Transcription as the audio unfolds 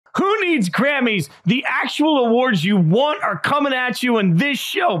Who needs Grammys? The actual awards you want are coming at you in this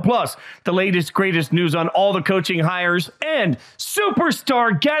show. Plus, the latest, greatest news on all the coaching hires and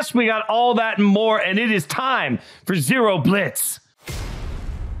superstar guests. We got all that and more, and it is time for Zero Blitz.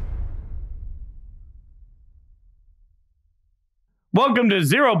 Welcome to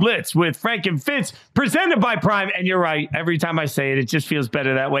Zero Blitz with Frank and Fitz, presented by Prime. And you're right, every time I say it, it just feels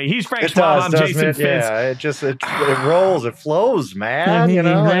better that way. He's Frank Schwab, I'm Jason Fitz. Yeah, it rolls, it flows, man. You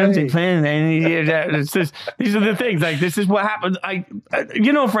know, it's just, these are the things. Like, this is what happens.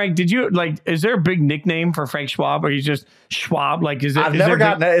 Frank, did you is there a big nickname for Frank Schwab, or he's just Schwab? Like, is it? I've never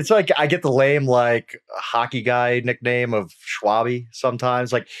gotten it. It's like I get the lame hockey guy nickname of Schwaby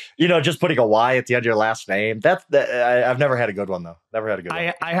sometimes. Like, just putting a Y at the end of your last name. I've never had a good one though. Never had a good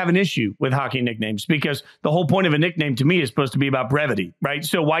one. I have an issue with hockey nicknames because the whole point of a nickname to me is supposed to be about brevity, right?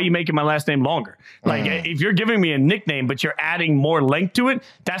 So why are you making my last name longer? Like, if you're giving me a nickname, but you're adding more length to it,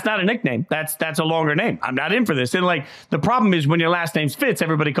 that's not a nickname. That's a longer name. I'm not in for this. And the problem is when your last name's Fitz,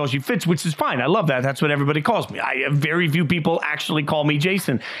 everybody calls you Fitz, which is fine. I love that. That's what everybody calls me. I have very few people actually call me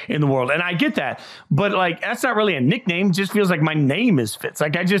Jason in the world. And I get that. But that's not really a nickname. It just feels like my name is Fitz. I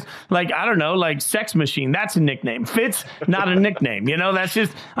don't know, Sex Machine. That's a nickname. Fitz, not a nickname. That's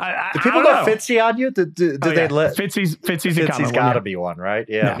just. Do people go Fitzy on you? Do they let Fitzy's a common one? Got to be one, right?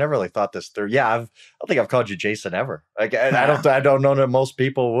 Yeah, I've never really thought this through. Yeah, I don't think I've called you Jason ever. I don't know that most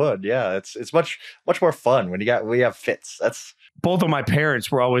people would. Yeah, it's much more fun when we have Fitz. That's. Both of my parents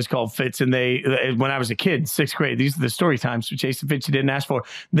were always called Fitz, and when I was a kid, 6th grade, these are the story times for Jason Fitz you didn't ask for.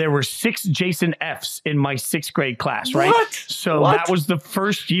 There were 6 Jason Fs in my 6th grade class, right? What? So that was the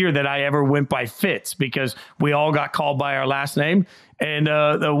first year that I ever went by Fitz because we all got called by our last name. And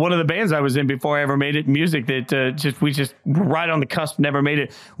one of the bands I was in before I ever made it, music that we just right on the cusp, never made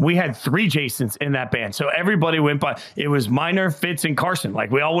it. We had 3 Jasons in that band, so everybody went by. It was Minor, Fitz, and Carson.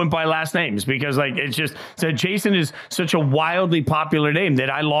 We all went by last names because it's just so Jason is such a wildly popular name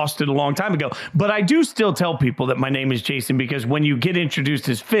that I lost it a long time ago. But I do still tell people that my name is Jason because when you get introduced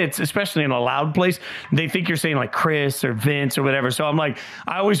as Fitz, especially in a loud place, they think you're saying Chris or Vince or whatever. So I'm I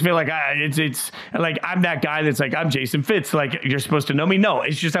always feel like it's I'm that guy that's I'm Jason Fitz. You're supposed to know me. No,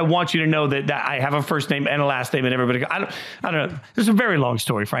 it's just I want you to know that I have a first name and a last name, and everybody. I don't know. This is a very long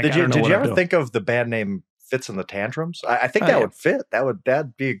story, Frank. Did you ever think of the band name Fitz and the Tantrums? I think that would fit.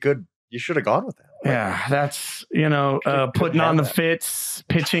 That'd be a good. You should have gone with that. Yeah, that's putting on the Fitz,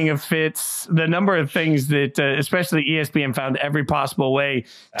 pitching of Fitz, the number of things that especially ESPN found every possible way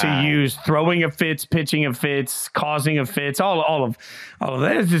to use: throwing a Fitz, pitching a Fitz, causing a Fitz, all of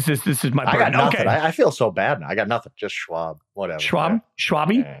that. This is my. I got nothing. Okay. I feel so bad now. I got nothing. Just Schwab, whatever. Schwab,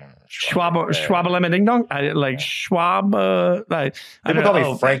 Schwaby. Schwab Ding Dong. Schwab. People call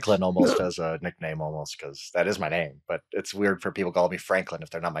me Franklin almost as a nickname, almost because that is my name. But it's weird for people to call me Franklin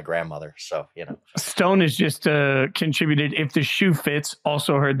if they're not my grandmother. So Stone has just contributed. If the shoe fits,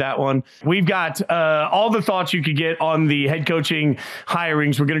 also heard that one. We've got all the thoughts you could get on the head coaching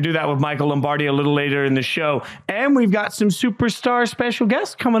hirings. We're going to do that with Michael Lombardi a little later in the show, and we've got some superstar special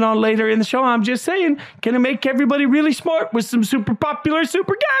guests coming on later in the show. I'm just saying, going to make everybody really smart with some super popular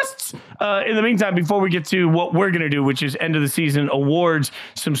super guests. In the meantime, before we get to what we're going to do, which is end of the season awards,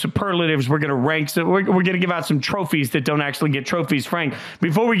 some superlatives, we're going to rank. So we're going to give out some trophies that don't actually get trophies. Frank,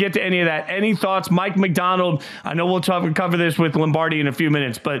 before we get to any of that, any thoughts? Mike Macdonald, I know we'll cover this with Lombardi in a few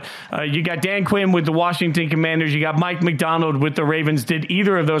minutes, but you got Dan Quinn with the Washington Commanders. You got Mike Macdonald with the Ravens. Did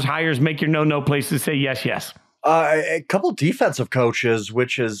either of those hires make your no place to say yes, yes? A couple defensive coaches,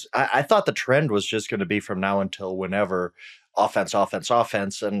 which is, I thought the trend was just going to be from now until whenever offense,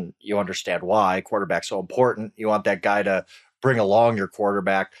 and you understand why. Quarterback's so important. You want that guy to bring along your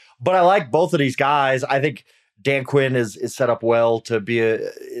quarterback. But I like both of these guys. I think Dan Quinn is set up well to be a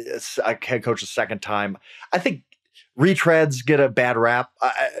head coach the second time. I think retreads get a bad rap.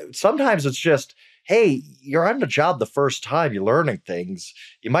 Sometimes it's just, hey, you're on the job the first time. You're learning things.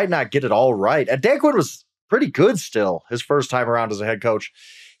 You might not get it all right. And Dan Quinn was pretty good still his first time around as a head coach.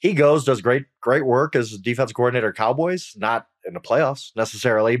 He does great work as a defensive coordinator at Cowboys, not in the playoffs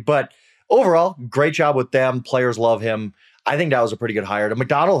necessarily, but overall, great job with them. Players love him. I think that was a pretty good hire. The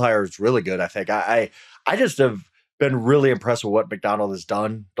Macdonald hire is really good, I think. I just have been really impressed with what Macdonald has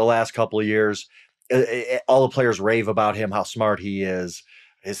done the last couple of years. All the players rave about him, how smart he is,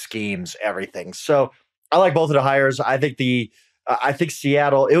 his schemes, everything. So I like both of the hires. I think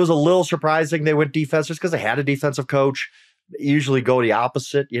Seattle, it was a little surprising they went defense just because they had a defensive coach. Usually go the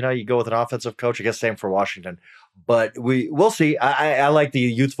opposite. You go with an offensive coach. I guess same for Washington. But we'll see. I like the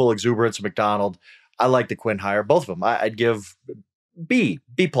youthful exuberance of Macdonald. I like the Quinn hire. Both of them. I'd give B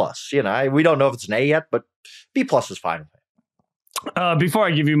plus. We don't know if it's an A yet, but B plus is fine. Before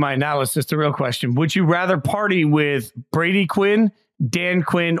I give you my analysis, the real question, would you rather party with Brady Quinn, Dan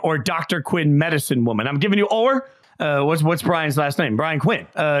Quinn, or Dr. Quinn, medicine woman? I'm giving you what's Brian's last name? Brian Quinn,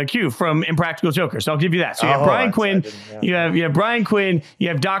 Q from Impractical Jokers. So I'll give you that. So you have Brian Quinn, you have Brian Quinn, you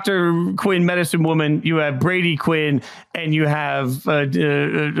have Dr. Quinn, medicine woman, you have Brady Quinn, and you have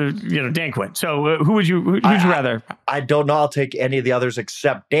Dan Quinn. So who'd you rather? I don't know. I'll take any of the others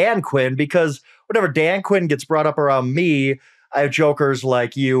except Dan Quinn, because whenever Dan Quinn gets brought up around me, I have jokers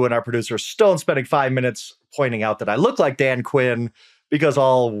like you and our producer Stone spending 5 minutes pointing out that I look like Dan Quinn because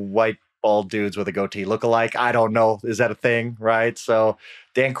all white bald dudes with a goatee look alike. I don't know. Is that a thing? Right. So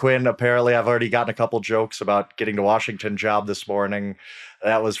Dan Quinn, apparently I've already gotten a couple jokes about getting to Washington job this morning.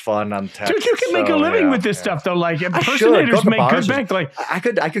 That was fun on text. Dude, you can make a living with this stuff though. Like impersonators make good bank. Like I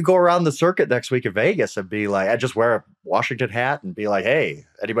could go around the circuit next week in Vegas and be like, I just wear a Washington hat and be like, hey,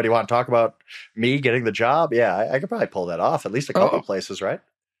 anybody want to talk about me getting the job? Yeah, I could probably pull that off at least a couple places, right?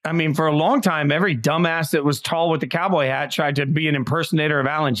 I mean, for a long time, every dumbass that was tall with the cowboy hat tried to be an impersonator of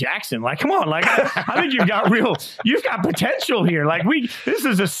Alan Jackson. Like, come on. Like, I think you've got potential here. Like this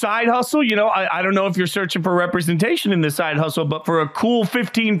is a side hustle. You know, I don't know if you're searching for representation in this side hustle, but for a cool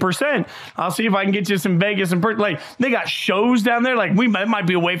 15%, I'll see if I can get you some Vegas and like they got shows down there. Like it might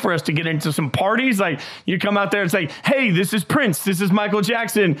be a way for us to get into some parties. Like you come out there and say, hey, this is Prince. This is Michael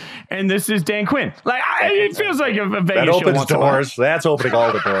Jackson. And this is Dan Quinn. Like it feels like a Vegas that show. Opens doors. That's opening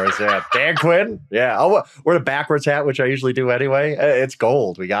all the doors. Yeah, Dan Quinn. Yeah, I'll wear the backwards hat, which I usually do anyway. It's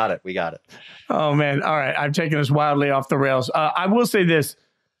gold. We got it. Oh man! All right, I've taken this wildly off the rails. I will say this: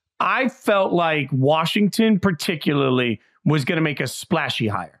 I felt like Washington, particularly, was going to make a splashy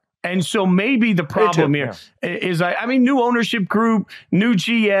hire. And so maybe the problem here is, I mean, new ownership group, new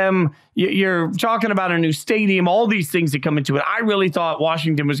GM, you're talking about a new stadium, all these things that come into it. I really thought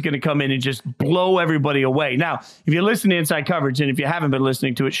Washington was going to come in and just blow everybody away. Now, if you listen to Inside Coverage, and if you haven't been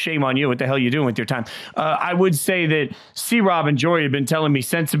listening to it, shame on you. What the hell are you doing with your time? I would say that C-Rob and Jory have been telling me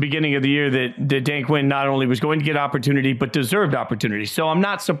since the beginning of the year that Dan Quinn not only was going to get opportunity, but deserved opportunity. So I'm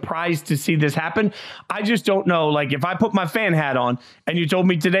not surprised to see this happen. I just don't know. Like, if I put my fan hat on and you told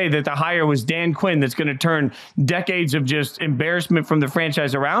me today that the hire was Dan Quinn that's going to turn decades of just embarrassment from the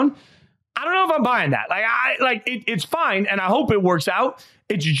franchise around, I don't know if I'm buying that. It's fine, and I hope it works out.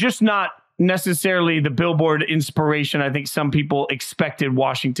 It's just not necessarily the billboard inspiration I think some people expected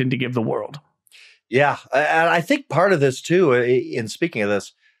Washington to give the world. Yeah, and I think part of this too, in speaking of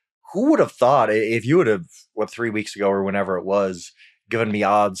this, who would have thought if you would have, 3 weeks ago or whenever it was, given me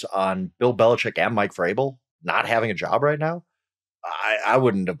odds on Bill Belichick and Mike Vrabel not having a job right now? I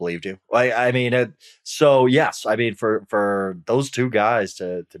wouldn't have believed you. So yes, I mean, for those two guys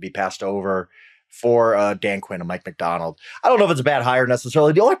to be passed over for Dan Quinn and Mike Macdonald, I don't know if it's a bad hire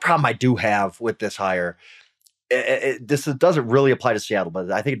necessarily. The only problem I do have with this hire, this doesn't really apply to Seattle,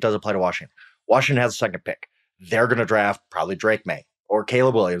 but I think it does apply to Washington. Washington has a second pick. They're going to draft probably Drake May or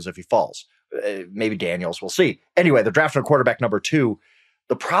Caleb Williams if he falls. Maybe Daniels. We'll see. Anyway, they're drafting a quarterback number 2.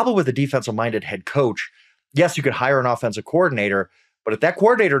 The problem with a defensive-minded head coach, yes, you could hire an offensive coordinator, but if that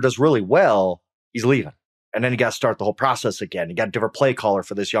coordinator does really well, he's leaving. And then you got to start the whole process again. You got a different play caller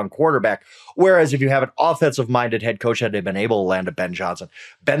for this young quarterback. Whereas if you have an offensive-minded head coach, had they been able to land a Ben Johnson,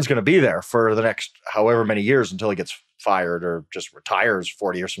 Ben's going to be there for the next however many years until he gets fired or just retires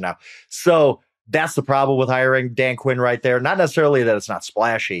 40 years from now. So that's the problem with hiring Dan Quinn right there. Not necessarily that it's not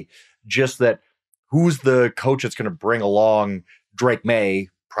splashy, just that who's the coach that's going to bring along Drake May,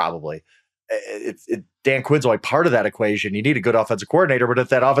 probably. Dan Quinn's only part of that equation. You need a good offensive coordinator, but if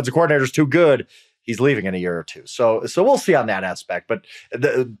that offensive coordinator is too good, he's leaving in a year or two. So we'll see on that aspect. But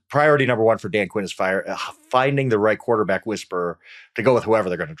the priority number 1 for Dan Quinn is finding the right quarterback whisperer to go with whoever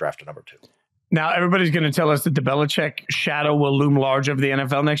they're going to draft at number 2. Now, everybody's going to tell us that the Belichick shadow will loom large over the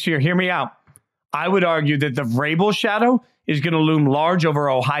NFL next year. Hear me out. I would argue that the Vrabel shadow is going to loom large over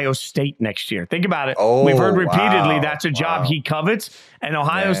Ohio State next year. Think about it. We've heard repeatedly that's a job he covets, and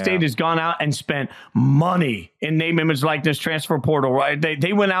Ohio State has gone out and spent money in name, image, likeness, transfer portal. Right?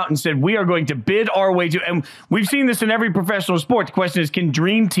 They went out and said, we are going to bid our way to, and we've seen this in every professional sport. The question is, can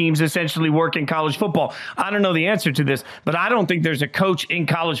dream teams essentially work in college football? I don't know the answer to this, but I don't think there's a coach in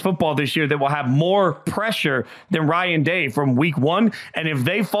college football this year that will have more pressure than Ryan Day from week 1. And if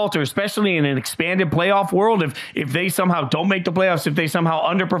they falter, especially in an expanded playoff world, if they somehow don't make the playoffs, if they somehow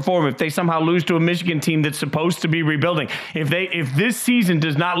underperform, if they somehow lose to a Michigan team that's supposed to be rebuilding, if this season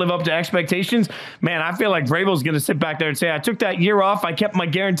does not live up to expectations, man, I feel like Vrabel's going to sit back there and say, I took that year off, I kept my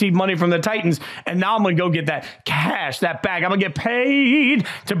guaranteed money from the Titans, and now I'm going to go get that cash, that bag. I'm going to get paid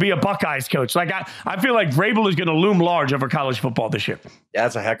to be a Buckeyes coach. Like I feel like Vrabel is going to loom large over college football this year. Yeah,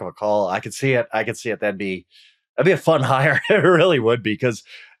 that's a heck of a call. I could see it. That'd be That'd be a fun hire. It really would be because,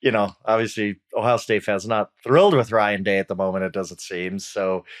 obviously Ohio State fans not thrilled with Ryan Day at the moment, it doesn't seem.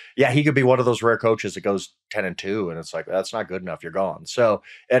 So, yeah, he could be one of those rare coaches that goes 10-2, and it's like, that's not good enough. You're gone. So,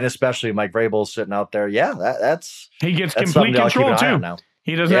 and especially Mike Vrabel sitting out there. Yeah, that's he gets complete control too. Now.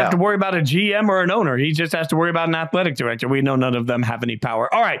 He doesn't have to worry about a GM or an owner. He just has to worry about an athletic director. We know none of them have any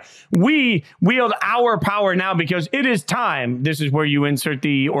power. All right. We wield our power now because it is time. This is where you insert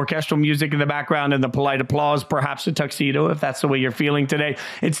the orchestral music in the background and the polite applause, perhaps a tuxedo, if that's the way you're feeling today.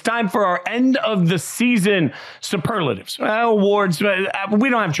 It's time for our end of the season superlatives. Awards. We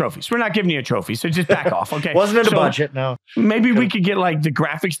don't have trophies. We're not giving you a trophy, so just back off, okay? Wasn't in the budget, no. Maybe we could get like the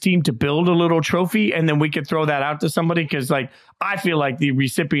graphics team to build a little trophy, and then we could throw that out to somebody because I feel like the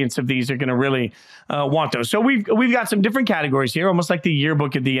recipients of these are going to really want those. So we've got some different categories here, almost like the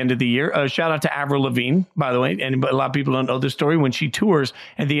yearbook at the end of the year. Shout out to Avril Lavigne, by the way. And a lot of people don't know this story. When she tours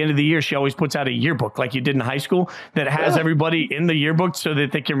at the end of the year, she always puts out a yearbook like you did in high school that has everybody in the yearbook so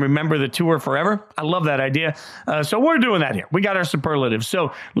that they can remember the tour forever. I love that idea. So we're doing that here. We got our superlatives.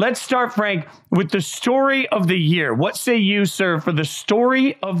 So let's start, Frank, with the story of the year. What say you, sir, for the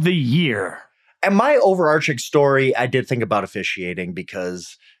story of the year? And my overarching story, I did think about officiating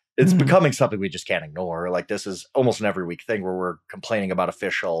because it's becoming something we just can't ignore. Like, this is almost an every week thing where we're complaining about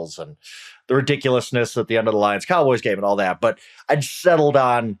officials and the ridiculousness at the end of the Lions-Cowboys game and all that. But I settled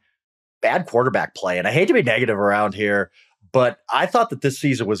on bad quarterback play. And I hate to be negative around here, but I thought that this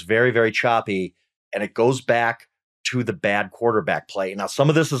season was very, very choppy. And it goes back to the bad quarterback play. Now, some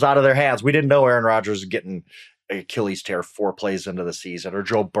of this is out of their hands. We didn't know Aaron Rodgers was getting Achilles tear 4 plays into the season, or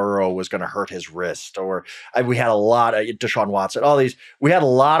Joe Burrow was going to hurt his wrist, or we had a lot of Deshaun Watson, all these. We had a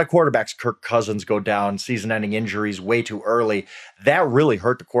lot of quarterbacks. Kirk Cousins go down, season-ending injuries way too early. That really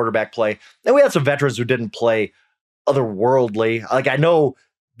hurt the quarterback play. Then we had some veterans who didn't play otherworldly. Like, I know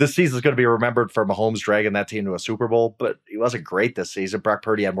this season is going to be remembered for Mahomes dragging that team to a Super Bowl, but he wasn't great this season. Brock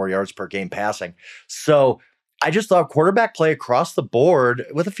Purdy had more yards per game passing. So I just thought quarterback play across the board,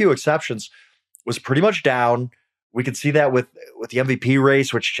 with a few exceptions, was pretty much down. We could see that with the MVP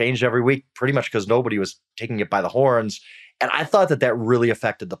race, which changed every week pretty much because nobody was taking it by the horns. And I thought that really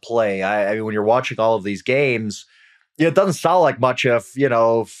affected the play. I mean, when you're watching all of these games, it doesn't sound like much if,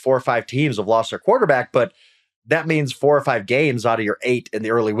 4 or 5 teams have lost their quarterback, but that means 4 or 5 games out of your 8 in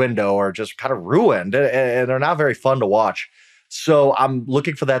the early window are just kind of ruined, and they're not very fun to watch. So I'm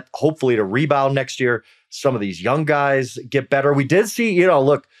looking for that, hopefully, to rebound next year. Some of these young guys get better. We did see,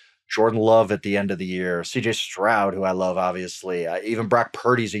 look, Jordan Love at the end of the year, CJ Stroud, who I love, obviously. Even Brock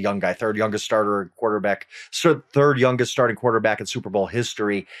Purdy's a young guy, third youngest starting quarterback in Super Bowl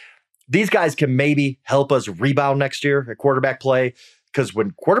history. These guys can maybe help us rebound next year at quarterback play, because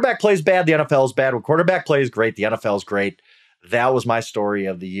when quarterback play is bad, the NFL is bad. When quarterback play is great, the NFL is great. That was my story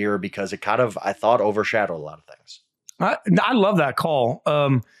of the year because it kind of, I thought, overshadowed a lot of things. I love that call.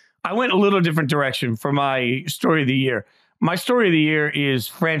 I went a little different direction for my story of the year. My story of the year is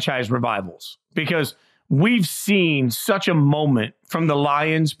franchise revivals, because we've seen such a moment from the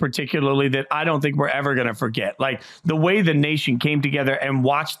Lions, particularly, that I don't think we're ever going to forget. Like, the way the nation came together and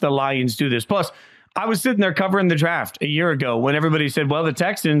watched the Lions do this. Plus, I was sitting there covering the draft a year ago when everybody said, well, the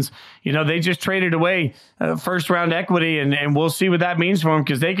Texans, they just traded away first round equity, and we'll see what that means for them,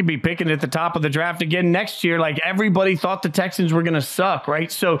 because they could be picking at the top of the draft again next year. Like, everybody thought the Texans were going to suck,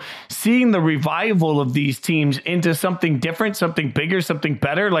 right? So seeing the revival of these teams into something different, something bigger, something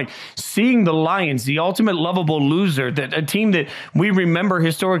better, like seeing the Lions, the ultimate lovable loser, that a team that we remember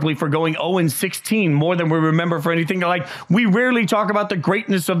historically for going 0-16 more than we remember for anything. Like, we rarely talk about the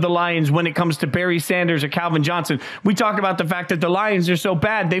greatness of the Lions when it comes to Barry Sanders or Calvin Johnson. We talk about the fact that the Lions are so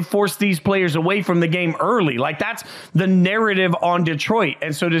bad, they forced these players away from the game early. Like, that's the narrative on Detroit.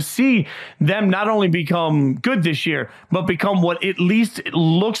 And so to see them not only become good this year, but become what at least it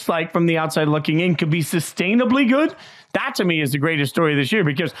looks like from the outside looking in could be sustainably good, that to me is the greatest story this year,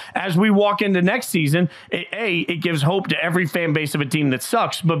 because as we walk into next season, it gives hope to every fan base of a team that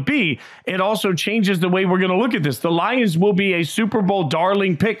sucks, but B, it also changes the way we're going to look at this. The Lions will be a Super Bowl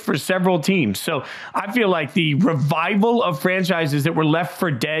darling pick for several teams. So I feel like the revival of franchises that were left for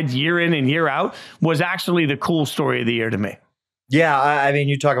dead year in and year out was actually the cool story of the year to me. Yeah, I mean,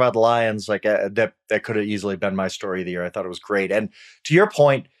 you talk about the Lions, like that could have easily been my story of the year. I thought it was great. And to your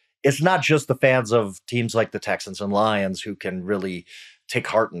point, it's not just the fans of teams like the Texans and Lions who can really take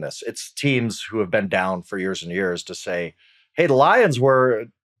heart in this. It's teams who have been down for years and years to say, hey, the Lions were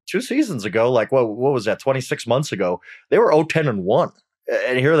 2 seasons ago, like what was that, 26 months ago, they were 0-10-1.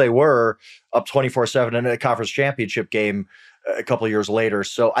 And here they were up 24-7 in a conference championship game a couple of years later.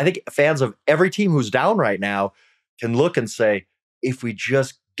 So I think fans of every team who's down right now can look and say, if we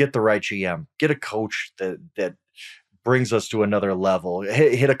just get the right GM, get a coach that brings us to another level.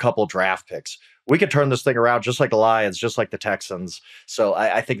 Hit a couple draft picks. We could turn this thing around just like the Lions, just like the Texans. So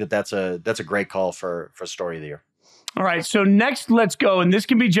I think that's a great call for story of the year. All right. So next, let's go, and this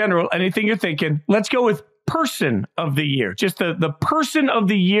can be general, anything you're thinking. Let's go with person of the year. Just the person of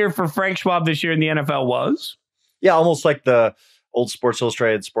the year for Frank Schwab this year in the NFL was? Yeah, almost like the old Sports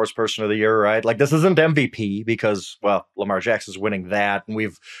Illustrated Sports Person of the Year, right? Like this isn't MVP because, well, Lamar Jackson's winning that, and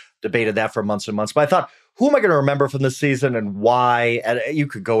we've debated that for months and months. But I thought, who am I going to remember from this season and why? And you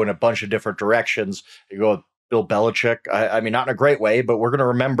could go in a bunch of different directions. You go with Bill Belichick. I mean, not in a great way, but we're going to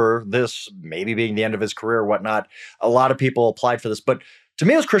remember this maybe being the end of his career or whatnot. A lot of people applied for this, but to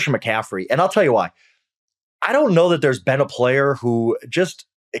me, it was Christian McCaffrey. And I'll tell you why. I don't know that there's been a player who just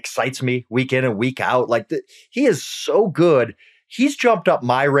excites me week in and week out. Like he is so good. He's jumped up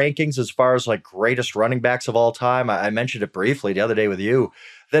my rankings as far as like greatest running backs of all time. I mentioned it briefly the other day with you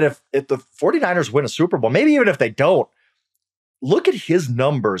that if the 49ers win a Super Bowl, maybe even if they don't, look at his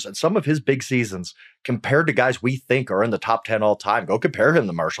numbers and some of his big seasons compared to guys we think are in the top 10 all time. Go compare him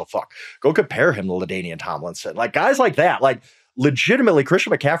to Marshall Faulk. Go compare him to LaDainian Tomlinson. Like guys like that, like legitimately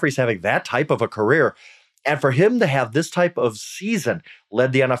Christian McCaffrey's having that type of a career. And for him to have this type of season,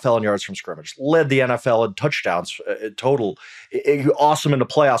 led the NFL in yards from scrimmage, led the NFL in touchdowns total, awesome in the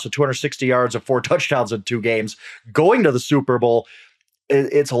playoffs with 260 yards and 4 touchdowns in 2 games, going to the Super Bowl.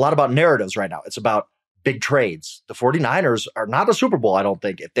 It's a lot about narratives right now. It's about big trades. The 49ers are not a Super Bowl, I don't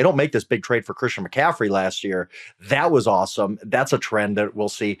think. If they don't make this big trade for Christian McCaffrey last year, that was awesome. That's a trend that we'll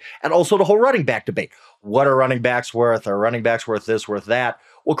see. And also the whole running back debate. What are running backs worth? Are running backs worth this, worth that?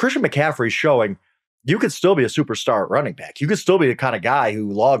 Well, Christian McCaffrey's showing you could still be a superstar running back. You could still be the kind of guy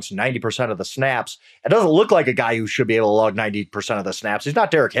who logs 90% of the snaps. It doesn't look like a guy who should be able to log 90% of the snaps. He's not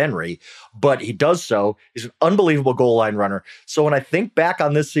Derrick Henry, but he does so. He's an unbelievable goal line runner. So when I think back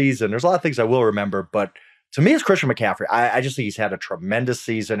on this season, there's a lot of things I will remember, but to me, it's Christian McCaffrey. I just think he's had a tremendous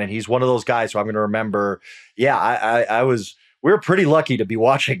season, and he's one of those guys who I'm going to remember. Yeah, we were pretty lucky to be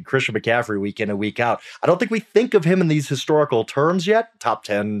watching Christian McCaffrey week in and week out. I don't think we think of him in these historical terms yet, top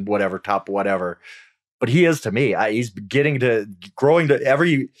 10, whatever, top whatever. But he is to me. He's growing to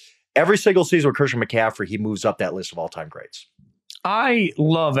every single season with Christian McCaffrey, he moves up that list of all-time greats. I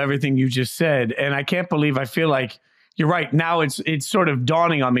love everything you just said, and I can't believe I feel like you're right. Now it's sort of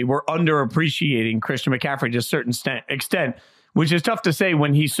dawning on me. We're underappreciating Christian McCaffrey to a certain extent, which is tough to say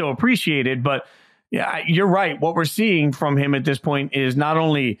when he's so appreciated. But yeah, you're right. What we're seeing from him at this point is not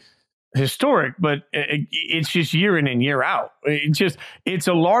only historic, but it's just year in and year out. It's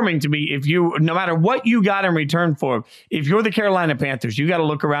alarming to me. If you, no matter what you got in return for him, if you're the Carolina Panthers, you got to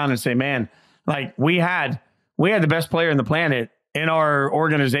look around and say, man, like we had the best player on the planet in our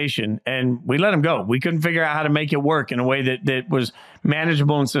organization, and we let him go. We couldn't figure out how to make it work in a way that was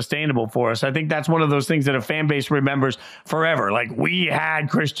manageable and sustainable for us. I think that's one of those things that a fan base remembers forever. Like we had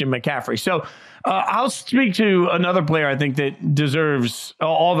Christian McCaffrey. So I'll speak to another player I think that deserves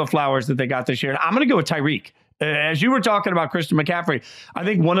all the flowers that they got this year. I'm going to go with Tyreek. As you were talking about Christian McCaffrey, I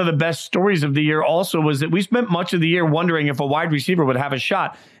think one of the best stories of the year also was that we spent much of the year wondering if a wide receiver would have a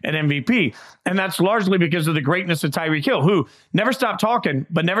shot at MVP. And that's largely because of the greatness of Tyreek Hill, who never stopped talking,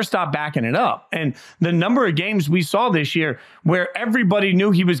 but never stopped backing it up. And the number of games we saw this year where everybody knew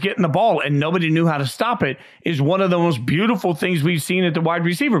he was getting the ball and nobody knew how to stop it is one of the most beautiful things we've seen at the wide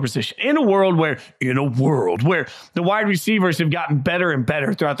receiver position. In a world where the wide receivers have gotten better and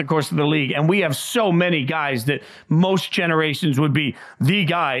better throughout the course of the league, and we have so many guys that most generations would be the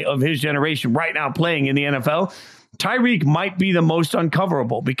guy of his generation right now playing in the NFL, Tyreek might be the most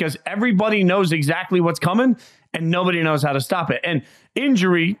uncoverable because everybody knows exactly what's coming and nobody knows how to stop it. And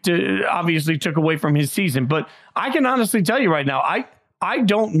injury obviously took away from his season, but I can honestly tell you right now, I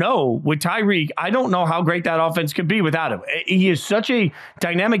don't know with Tyreek, I don't know how great that offense could be without him. He is such a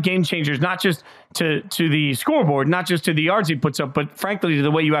dynamic game changer, not just to the scoreboard, not just to the yards he puts up, but frankly to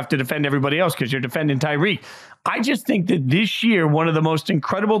the way you have to defend everybody else because you're defending Tyreek. I just think that this year, one of the most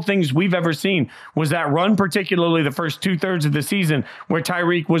incredible things we've ever seen was that run, particularly the first 2/3 of the season, where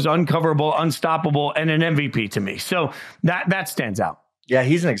Tyreek was uncoverable, unstoppable, and an MVP to me. So that stands out. Yeah,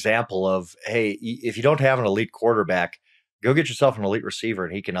 he's an example of, hey, if you don't have an elite quarterback, go get yourself an elite receiver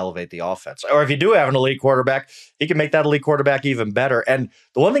and he can elevate the offense. Or if you do have an elite quarterback, he can make that elite quarterback even better. And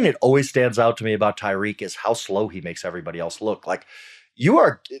the one thing that always stands out to me about Tyreek is how slow he makes everybody else look. Like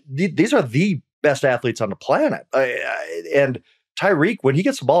these are the best athletes on the planet. And Tyreek, when he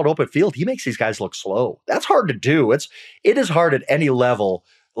gets the ball in open field, he makes these guys look slow. That's hard to do. It is hard at any level.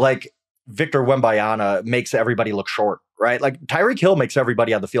 Like Victor Wembanyama makes everybody look short, right? Like Tyreek Hill makes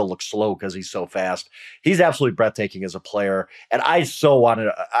everybody on the field look slow because he's so fast. He's absolutely breathtaking as a player. And I want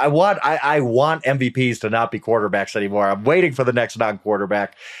MVPs to not be quarterbacks anymore. I'm waiting for the next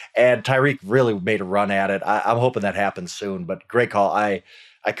non-quarterback. And Tyreek really made a run at it. I'm hoping that happens soon, but great call. I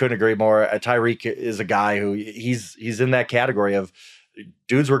couldn't agree more. Tyreek is a guy who he's in that category of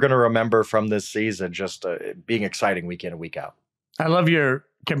dudes we're going to remember from this season, just being exciting week in and week out. I love your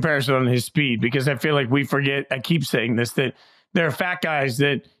comparison on his speed, because I feel like we forget, I keep saying this, that there are fat guys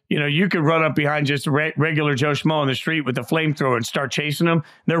that, you could run up behind just a regular Joe Schmo on the street with a flamethrower and start chasing them.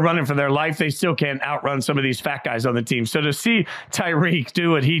 They're running for their life. They still can't outrun some of these fat guys on the team. So to see Tyreek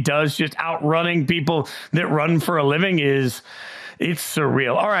do what he does, just outrunning people that run for a living, it's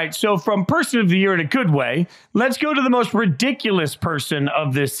surreal. All right, so from person of the year in a good way, let's go to the most ridiculous person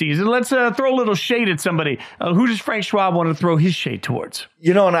of this season. Let's throw a little shade at somebody. Who does Frank Schwab want to throw his shade towards?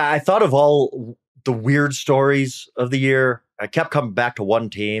 And I thought of all the weird stories of the year. I kept coming back to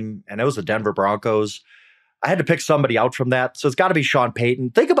one team, and it was the Denver Broncos. I had to pick somebody out from that, so it's got to be Sean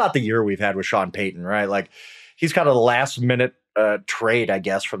Payton. Think about the year we've had with Sean Payton, right? Like, he's kind of the last-minute trade, I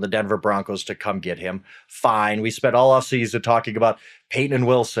guess, from the Denver Broncos to come get him. Fine. We spent all offseason talking about Peyton and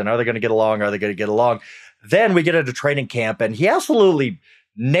Wilson. Are they going to get along? Are they going to get along? Then we get into training camp, and he absolutely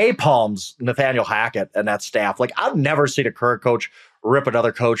napalms Nathaniel Hackett and that staff. Like, I've never seen a current coach rip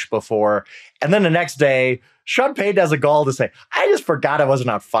another coach before. And then the next day, Sean Payton has a gall to say, I just forgot I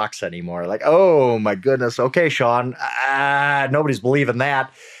wasn't on Fox anymore. Like, oh my goodness. Okay, Sean. Nobody's believing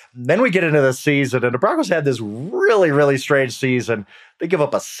that. Then we get into the season, and the Broncos had this really, really strange season. They give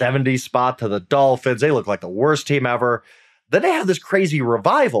up a 70 spot to the Dolphins. They look like the worst team ever. Then they have this crazy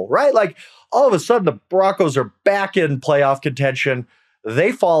revival, right? Like, all of a sudden, the Broncos are back in playoff contention.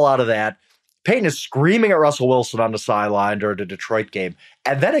 They fall out of that. Payton is screaming at Russell Wilson on the sideline during the Detroit game.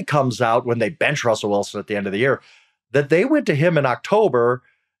 And then it comes out when they bench Russell Wilson at the end of the year that they went to him in October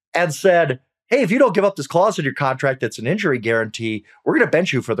and said, hey, if you don't give up this clause in your contract that's an injury guarantee, we're going to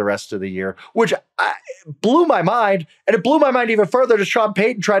bench you for the rest of the year, which blew my mind. And it blew my mind even further to Sean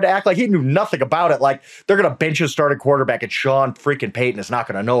Payton tried to act like he knew nothing about it. Like, they're going to bench his starting quarterback and Sean freaking Payton is not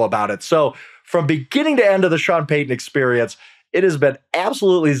going to know about it. So from beginning to end of the Sean Payton experience, it has been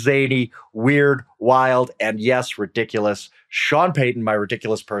absolutely zany, weird, wild, and yes, ridiculous. Sean Payton, my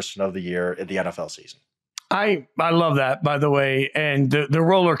ridiculous person of the year in the NFL season. I love that, by the way. And the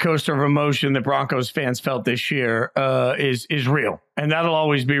roller coaster of emotion that Broncos fans felt this year is real. And that'll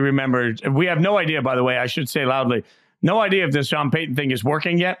always be remembered. We have no idea, by the way, I should say loudly, no idea if this Sean Payton thing is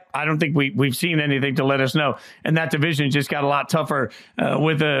working yet. I don't think we've seen anything to let us know. And that division just got a lot tougher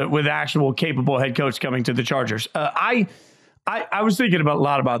with actual capable head coach coming to the Chargers. I was thinking a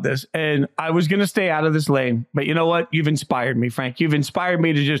lot about this, and I was going to stay out of this lane. But you know what? You've inspired me, Frank. You've inspired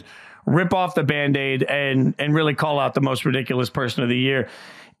me to just rip off the Band-Aid and really call out the most ridiculous person of the year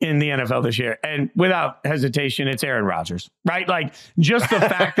in the NFL this year. And without hesitation, it's Aaron Rodgers, right? Like, just the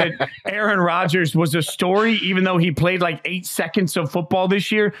fact that Aaron Rodgers was a story, even though he played like 8 seconds of football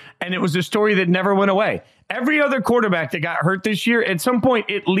this year, and it was a story that never went away. Every other quarterback that got hurt this year, at some point,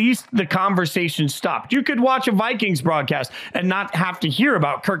 at least the conversation stopped. You could watch a Vikings broadcast and not have to hear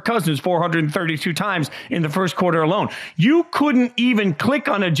about Kirk Cousins 432 times in the first quarter alone. You couldn't even click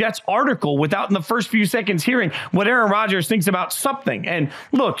on a Jets article without in the first few seconds hearing what Aaron Rodgers thinks about something. And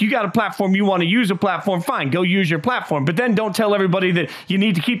look, you got a platform, you want to use a platform, fine, go use your platform. But then don't tell everybody that you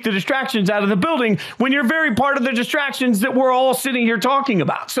need to keep the distractions out of the building when you're very part of the distractions that we're all sitting here talking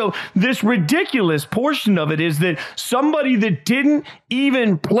about. So this ridiculous portion of it is that somebody that didn't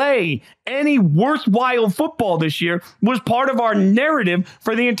even play any worthwhile football this year was part of our narrative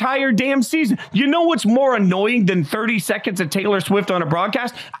for the entire damn season. You know what's more annoying than 30 seconds of Taylor Swift on a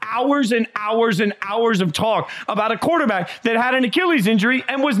broadcast? Hours and hours and hours of talk about a quarterback that had an Achilles injury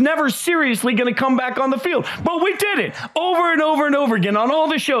and was never seriously going to come back on the field. But we did it over and over and over again on all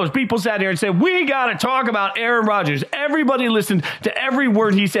the shows. People sat here and said, we got to talk about Aaron Rodgers. Everybody listened to every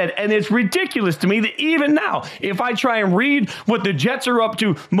word he said. And it's ridiculous to me that even now, if I try and read what the Jets are up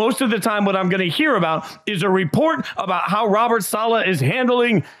to, most of the time what I'm going to hear about is a report about how Robert Saleh is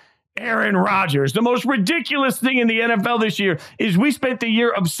handling Aaron Rodgers. The most ridiculous thing in the NFL this year is we spent the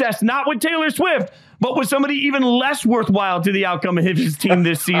year obsessed not with Taylor Swift, but with somebody even less worthwhile to the outcome of his team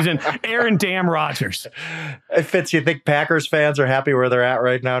this season, Aaron damn Rodgers. Hey, Fitz, you think Packers fans are happy where they're at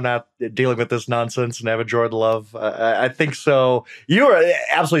right now, not dealing with this nonsense and having Jordan Love? I think so. You are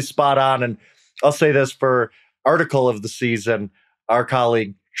absolutely spot on. And I'll say this for article of the season, our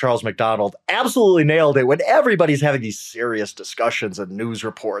colleague Charles Macdonald absolutely nailed it when everybody's having these serious discussions and news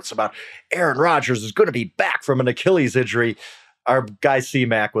reports about Aaron Rodgers is going to be back from an Achilles injury. Our guy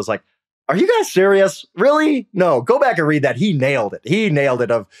C-Mac was like, Are you guys serious? Really? No, go back and read that. He nailed it. He nailed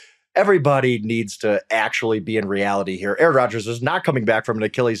it. Of everybody needs to actually be in reality here. Aaron Rodgers is not coming back from an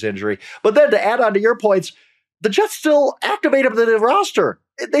Achilles injury. But then to add on to your points, the Jets still activate him to the roster.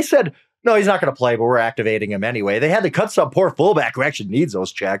 They said, no, he's not going to play, but we're activating him anyway. They had to cut some poor fullback who actually needs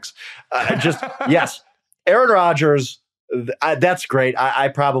those checks. Yes, Aaron Rodgers, that's great.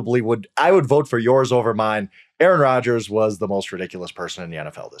 I would vote for yours over mine. Aaron Rodgers was the most ridiculous person in the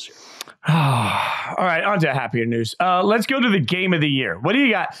NFL this year. All right, on to happier news. Let's go to the game of the year. What do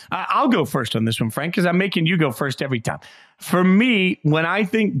you got? I'll go first on this one, Frank, because I'm making you go first every time. For me, when I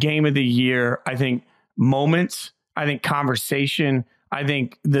think game of the year, I think moments, I think conversation, I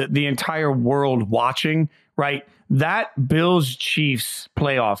think the entire world watching, right? That Bills-Chiefs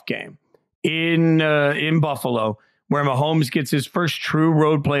playoff game in Buffalo, where Mahomes gets his first true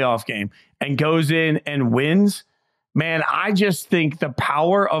road playoff game and goes in and wins, man, I just think the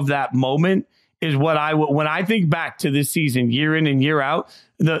power of that moment is what when I think back to this season, year in and year out,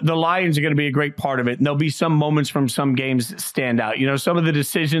 the Lions are going to be a great part of it. And there'll be some moments from some games that stand out. You know, some of the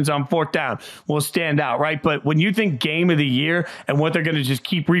decisions on fourth down will stand out, right? But when you think game of the year and what they're going to just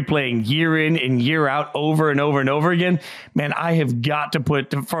keep replaying year in and year out over and over and over again, man, I have got to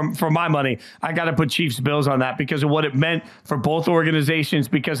put, for my money, I got to put Chiefs Bills on that because of what it meant for both organizations,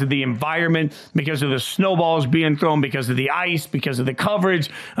 because of the environment, because of the snowballs being thrown, because of the ice, because of the coverage,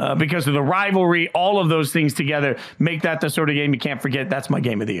 because of the rivalry. All of those things together make that the sort of game you can't forget. That's my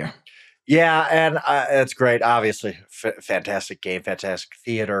game of the year. Yeah, and it's great. Obviously, fantastic game, fantastic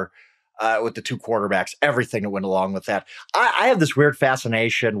theater with the two quarterbacks, everything that went along with that. I have this weird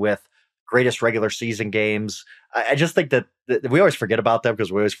fascination with greatest regular season games. I just think that we always forget about them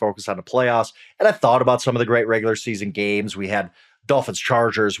because we always focus on the playoffs. And I thought about some of the great regular season games. We had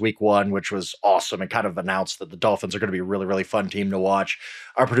Dolphins-Chargers week 1, which was awesome and kind of announced that the Dolphins are going to be a really, really fun team to watch.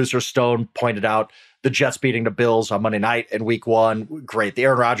 Our producer Stone pointed out the Jets beating the Bills on Monday night in week 1. Great. The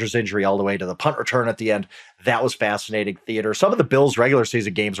Aaron Rodgers injury all the way to the punt return at the end. That was fascinating theater. Some of the Bills regular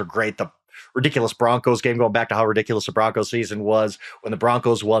season games are great. The ridiculous Broncos game, going back to how ridiculous the Broncos season was when the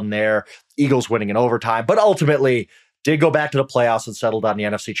Broncos won there, Eagles winning in overtime, but ultimately did go back to the playoffs and settled on the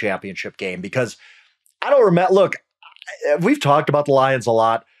NFC Championship game because I don't remember. Look, we've talked about the Lions a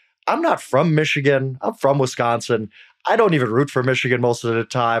lot. I'm not from Michigan. I'm from Wisconsin. I don't even root for Michigan most of the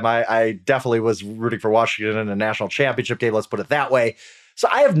time. I definitely was rooting for Washington in the national championship game. Let's put it that way. So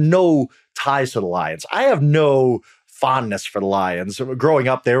I have no ties to the Lions. I have no fondness for the Lions. Growing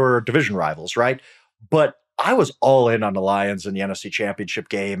up, they were division rivals, right? But I was all in on the Lions in the NFC Championship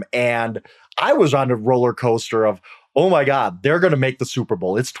game. And I was on a roller coaster of, oh my God, they're going to make the Super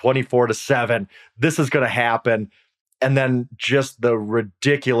Bowl. It's 24-7. This is going to happen. And then just the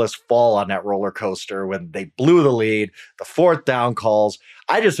ridiculous fall on that roller coaster when they blew the lead, the fourth down calls.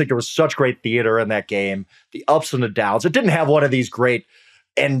 I just think there was such great theater in that game, the ups and the downs. It didn't have one of these great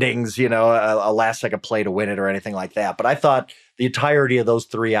endings, you know, a last second play to win it or anything like that. But I thought the entirety of those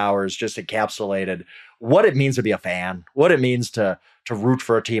 3 hours just encapsulated what it means to be a fan, what it means to root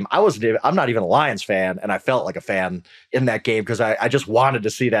for a team. I'm not even a Lions fan, and I felt like a fan in that game because I just wanted to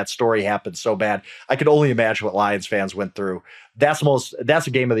see that story happen so bad. I could only imagine what Lions fans went through. That's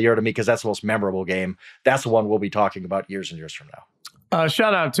a game of the year to me because that's the most memorable game. That's the one we'll be talking about years and years from now.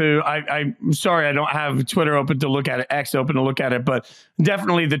 Shout out to, I'm sorry I don't have Twitter open to look at it, X open to look at it, but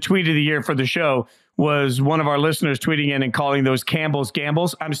definitely the tweet of the year for the show was one of our listeners tweeting in and calling those Campbell's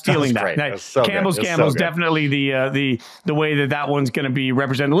Gambles. I'm stealing that. So Campbell's Gambles, definitely the way that one's going to be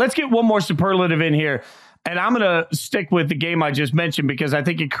represented. Let's get one more superlative in here. And I'm going to stick with the game I just mentioned because I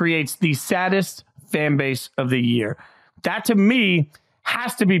think it creates the saddest fan base of the year. That to me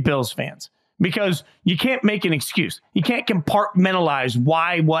has to be Bills fans. Because you can't make an excuse. You can't compartmentalize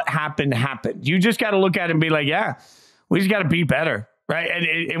why what happened. You just got to look at it and be like, yeah, we just got to be better, right?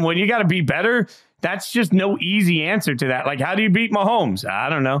 And when you got to be better, that's just no easy answer to that. Like, how do you beat Mahomes? I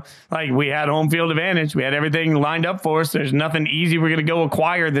don't know. Like, we had home field advantage. We had everything lined up for us. There's nothing easy we're going to go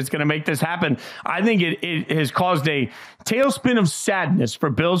acquire that's going to make this happen. I think it has caused a tailspin of sadness for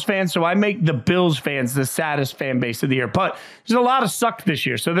Bills fans. So I make the Bills fans the saddest fan base of the year. But there's a lot of suck this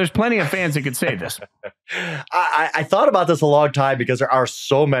year. So there's plenty of fans that could say this. I thought about this a long time because there are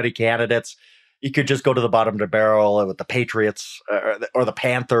so many candidates. You could just go to the bottom of the barrel with the Patriots or the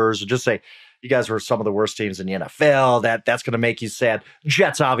Panthers and just say, you guys were some of the worst teams in the NFL. That's going to make you sad.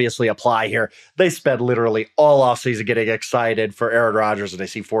 Jets obviously apply here. They spend literally all offseason getting excited for Aaron Rodgers, and they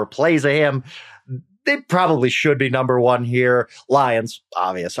see 4 plays of him. They probably should be number 1 here. Lions,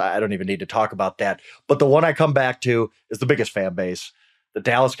 obvious. I don't even need to talk about that. But the one I come back to is the biggest fan base, the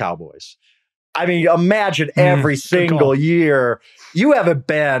Dallas Cowboys. I mean, imagine every single year you haven't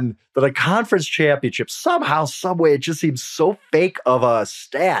been to the conference championship. Somehow, some way, it just seems so fake of a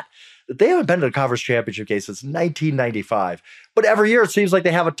stat that they haven't been to the conference championship game since 1995. But every year it seems like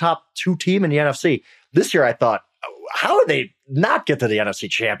they have a top 2 team in the NFC. This year I thought, how did they not get to the NFC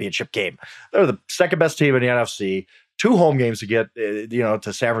Championship game? They're the second best team in the NFC, 2 home games to get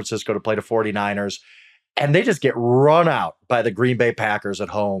to San Francisco to play the 49ers, and they just get run out by the Green Bay Packers at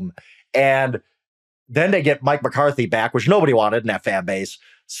home. And then they get Mike McCarthy back, which nobody wanted in that fan base.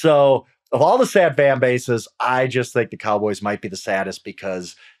 So of all the sad fan bases, I just think the Cowboys might be the saddest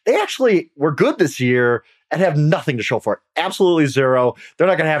because they actually were good this year and have nothing to show for it. Absolutely zero. They're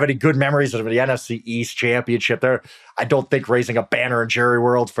not going to have any good memories of the NFC East Championship. They're, I don't think, raising a banner in Jerry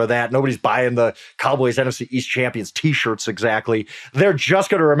World for that. Nobody's buying the Cowboys NFC East Champions t-shirts exactly. They're just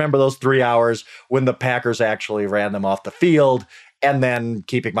going to remember those 3 hours when the Packers actually ran them off the field and then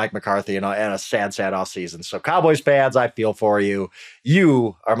keeping Mike McCarthy in a sad, sad offseason. So Cowboys fans, I feel for you.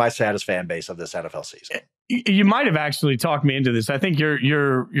 You are my saddest fan base of this NFL season. You might have actually talked me into this. I think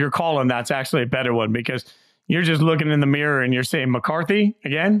your call on that's actually a better one because you're just looking in the mirror and you're saying McCarthy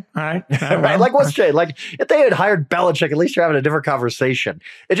again. All right. Right. Like what's Jay? Like if they had hired Belichick, at least you're having a different conversation.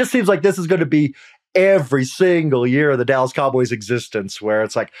 It just seems like this is going to be every single year of the Dallas Cowboys existence where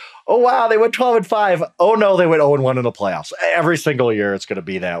it's like, oh, wow, they went 12-5. Oh, no, they went 0-1 in the playoffs. Every single year it's going to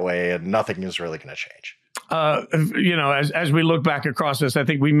be that way and nothing is really going to change. As we look back across this, I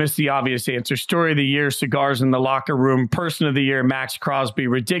think we missed the obvious answer. Story of the year, cigars in the locker room. Person of the year, Max Crosby.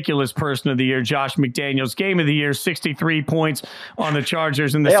 Ridiculous person of the year, Josh McDaniels. Game of the year, 63 points on the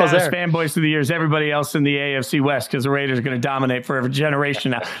Chargers. And the saddest fanboys of the year is everybody else in the AFC West because the Raiders are going to dominate for a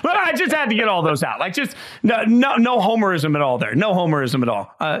generation now. But I just had to get all those out. Like just no homerism at all there. No homerism at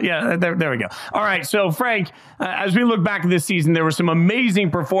all. There we go. All right. So Frank, as we look back at this season, there were some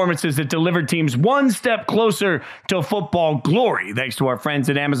amazing performances that delivered teams one step closer to football glory. Thanks to our friends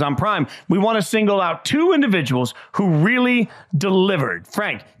at Amazon Prime, we want to single out 2 individuals who really delivered.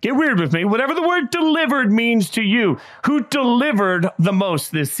 Frank, get weird with me. Whatever the word delivered means to you, who delivered the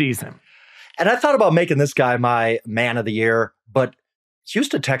most this season? And I thought about making this guy my man of the year, but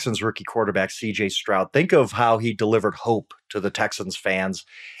Houston Texans rookie quarterback C.J. Stroud, think of how he delivered hope to the Texans fans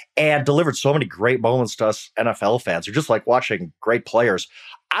and delivered so many great moments to us NFL fans who just like watching great players.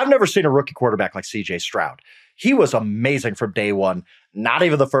 I've never seen a rookie quarterback like C.J. Stroud. He was amazing from day one, not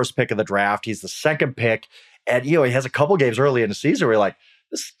even the first pick of the draft. He's the second pick. And, he has a couple games early in the season where you're like,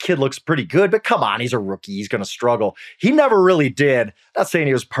 this kid looks pretty good, but come on, he's a rookie. He's going to struggle. He never really did. Not saying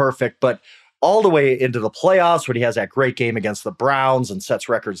he was perfect, but all the way into the playoffs when he has that great game against the Browns and sets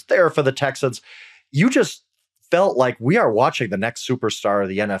records there for the Texans, you just felt like we are watching the next superstar of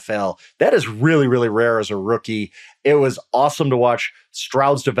the NFL. That is really, really rare as a rookie. It was awesome to watch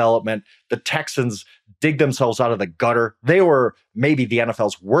Stroud's development. The Texans dig themselves out of the gutter. They were maybe the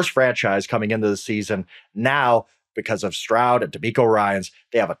NFL's worst franchise coming into the season. Now, because of Stroud and DeMeco Ryans,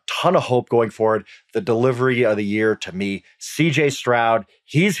 they have a ton of hope going forward. The delivery of the year to me, CJ Stroud,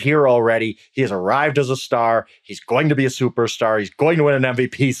 he's here already. He has arrived as a star. He's going to be a superstar. He's going to win an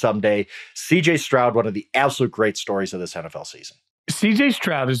MVP someday. CJ Stroud, one of the absolute great stories of this NFL season. CJ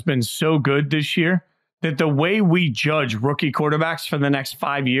Stroud has been so good this year that the way we judge rookie quarterbacks for the next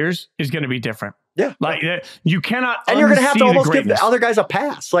 5 years is going to be different. Yeah. Like you cannot, and you're going to have to almost give the other guys a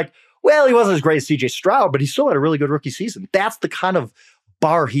pass. Like, well, he wasn't as great as C.J. Stroud, but he still had a really good rookie season. That's the kind of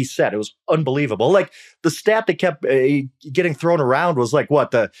bar he set. It was unbelievable. Like the stat that kept getting thrown around was like, what,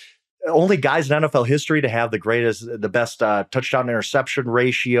 the only guys in NFL history to have the best touchdown interception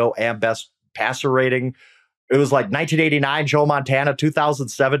ratio and best passer rating. It was like 1989, Joe Montana,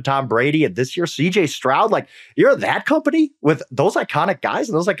 2007, Tom Brady, and this year, C.J. Stroud. Like, you're that company with those iconic guys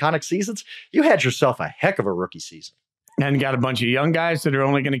and those iconic seasons. You had yourself a heck of a rookie season. And got a bunch of young guys that are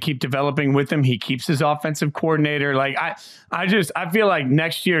only going to keep developing with him. He keeps his offensive coordinator. Like I feel like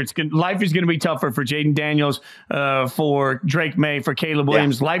next year life is going to be tougher for Jaden Daniels, for Drake May, for Caleb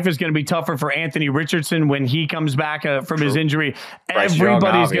Williams. Yeah. Life is going to be tougher for Anthony Richardson when he comes back from his injury.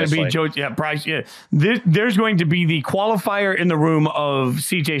 Everybody's going to be Joe. Yeah, Bryce. Yeah, there's going to be the qualifier in the room of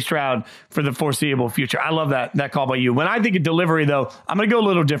CJ Stroud for the foreseeable future. I love that call by you. When I think of delivery, though, I'm going to go a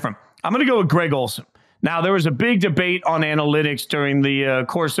little different. I'm going to go with Greg Olsen. Now, there was a big debate on analytics during the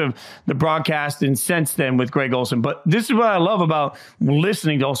course of the broadcast and since then with Greg Olsen. But this is what I love about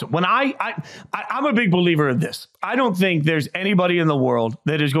listening to Olsen. When I'm a big believer of this. I don't think there's anybody in the world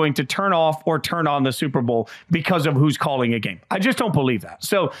that is going to turn off or turn on the Super Bowl because of who's calling a game. I just don't believe that.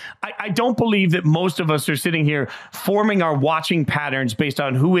 So I don't believe that most of us are sitting here forming our watching patterns based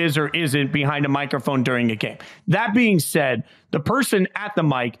on who is or isn't behind a microphone during a game. That being said, The person at the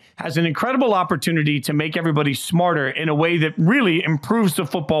mic has an incredible opportunity to make everybody smarter in a way that really improves the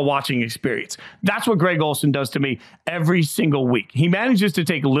football watching experience. That's what Greg Olsen does to me every single week. He manages to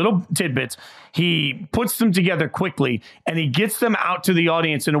take little tidbits, he puts them together quickly, and he gets them out to the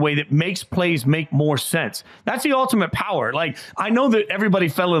audience in a way that makes plays make more sense. That's the ultimate power. Like, I know that everybody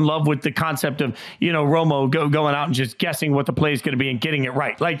fell in love with the concept of, Romo going out and just guessing what the play is going to be and getting it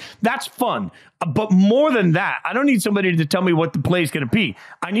right. Like, that's fun. But more than that, I don't need somebody to tell me what the play is going to be.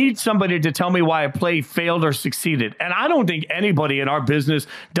 I need somebody to tell me why a play failed or succeeded. And I don't think anybody in our business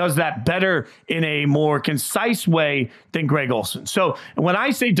does that better in a more concise way than Greg Olsen. So when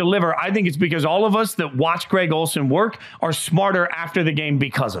I say deliver, I think it's because all of us that watch Greg Olsen work are smarter after the game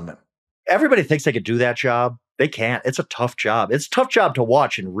because of him. Everybody thinks they could do that job. They can't. It's a tough job. It's a tough job to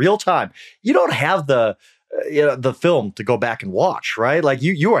watch in real time. You don't have the film to go back and watch, right? Like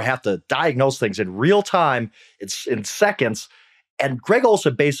you have to diagnose things in real time. It's in seconds. And Greg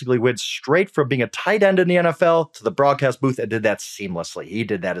Olsen basically went straight from being a tight end in the NFL to the broadcast booth and did that seamlessly. He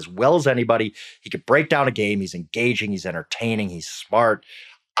did that as well as anybody. He could break down a game. He's engaging. He's entertaining. He's smart.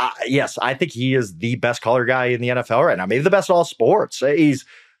 Yes, I think he is the best color guy in the NFL right now. Maybe the best in all sports. He's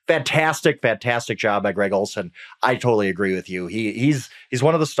fantastic job by Greg Olsen. I totally agree with you. He's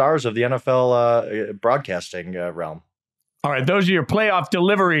one of the stars of the NFL broadcasting realm. All right, those are your playoff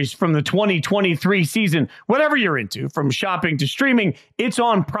deliveries from the 2023 season. Whatever you're into, from shopping to streaming, it's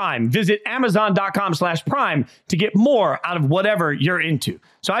on Prime. Visit Amazon.com/Prime to get more out of whatever you're into.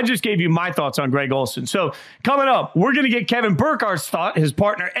 So I just gave you my thoughts on Greg Olsen. So coming up, we're going to get Kevin Burkhardt's thought, his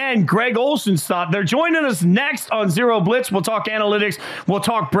partner, and Greg Olsen's thought. They're joining us next on Zero Blitz. We'll talk analytics. We'll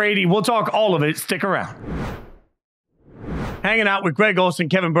talk Brady. We'll talk all of it. Stick around. Hanging out with Greg Olsen,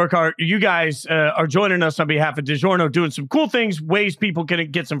 Kevin Burkhardt. You guys are joining us on behalf of DiGiorno, doing some cool things, ways people can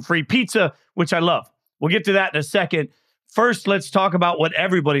get some free pizza, which I love. We'll get to that in a second. First, let's talk about what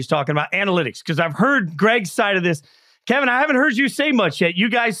everybody's talking about, analytics, because I've heard Greg's side of this. Kevin, I haven't heard you say much yet. You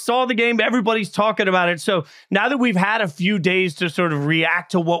guys saw the game. Everybody's talking about it. So now that we've had a few days to sort of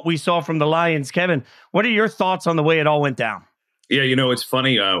react to what we saw from the Lions, Kevin, what are your thoughts on the way it all went down? Yeah, it's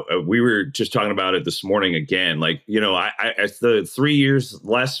funny. We were just talking about it this morning again. Like, the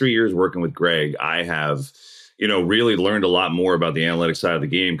last 3 years working with Greg, I have, really learned a lot more about the analytics side of the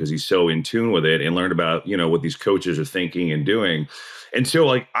game because he's so in tune with it, and learned about, what these coaches are thinking and doing. And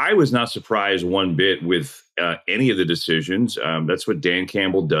so, I was not surprised one bit with any of the decisions. That's what Dan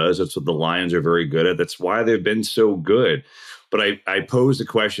Campbell does. That's what the Lions are very good at. That's why they've been so good. But I posed a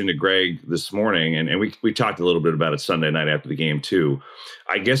question to Greg this morning, and we talked a little bit about it Sunday night after the game too.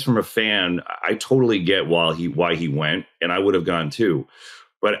 I guess from a fan, I totally get why he went, and I would have gone too.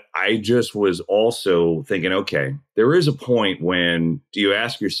 But I just was also thinking, okay, there is a point when do you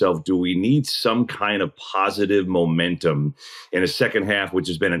ask yourself, do we need some kind of positive momentum in a second half, which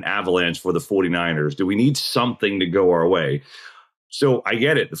has been an avalanche for the 49ers? Do we need something to go our way? So I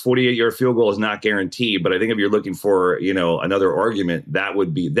get it. The 48-yard field goal is not guaranteed, but I think if you're looking for, another argument, that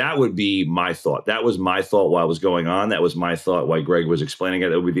would be my thought. That was my thought while it was going on. That was my thought while Greg was explaining it.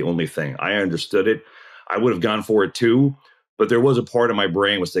 That would be the only thing. I understood it. I would have gone for it too, but there was a part of my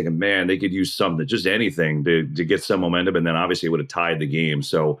brain was thinking, man, they could use something, just anything to get some momentum, and then obviously it would have tied the game.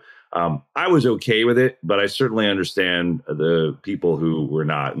 So I was okay with it, but I certainly understand the people who were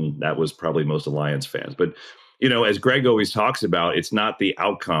not, and that was probably most of Lions fans. But as Greg always talks about, it's not the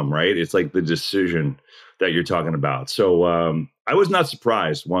outcome, right? It's like the decision that you're talking about. So I was not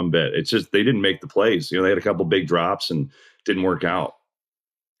surprised one bit. It's just they didn't make the plays. They had a couple big drops and didn't work out.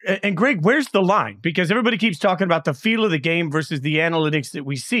 And Greg, where's the line? Because everybody keeps talking about the feel of the game versus the analytics that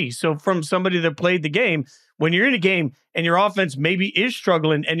we see. So from somebody that played the game, when you're in a game and your offense maybe is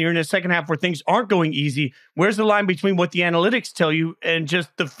struggling and you're in a second half where things aren't going easy, where's the line between what the analytics tell you and just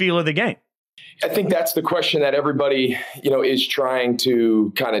the feel of the game? I think that's the question that everybody, is trying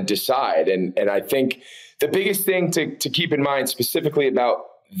to kind of decide. And I think the biggest thing to keep in mind specifically about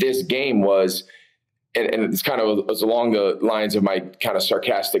this game was, and it's kind of was along the lines of my kind of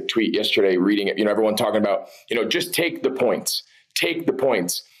sarcastic tweet yesterday, reading it, everyone talking about, just take the points, take the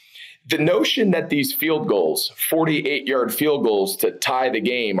points. The notion that these field goals, 48-yard field goals to tie the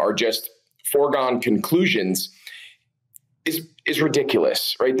game are just foregone conclusions is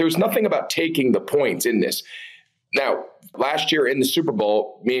ridiculous, right? There's nothing about taking the points in this. Now, last year in the Super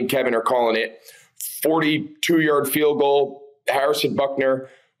Bowl, me and Kevin are calling it 42-yard field goal. Harrison Buckner,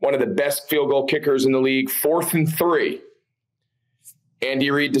 one of the best field goal kickers in the league, 4th and 3.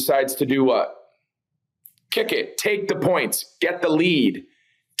 Andy Reid decides to do what? Kick it, take the points, get the lead,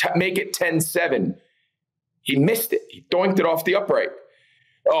 make it 10-7. He missed it. He doinked it off the upright.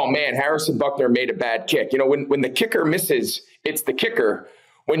 oh man, Harrison Buckner made a bad kick. You know, when the kicker misses, it's the kicker.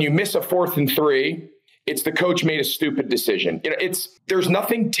 When you miss a 4th and 3, it's the coach made a stupid decision. You know, there's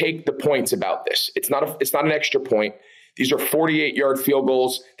nothing take the points about this. It's not an extra point. These are 48-yard field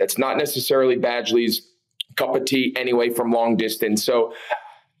goals. That's not necessarily Badgley's cup of tea anyway from long distance. So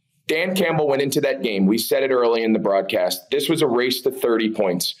Dan Campbell went into that game. We said it early in the broadcast. This was a race to 30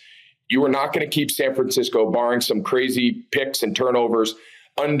 points. You were not going to keep San Francisco, barring some crazy picks and turnovers,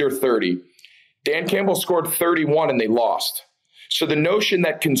 under 30. Dan Campbell scored 31 and they lost. So the notion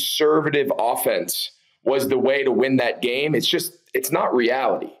that conservative offense was the way to win that game, it's not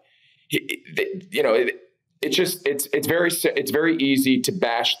reality. You know, it's very easy to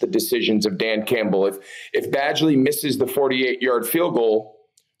bash the decisions of Dan Campbell. If Badgley misses the 48-yard field goal,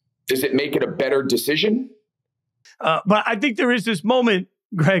 does it make it a better decision? But I think there is this moment,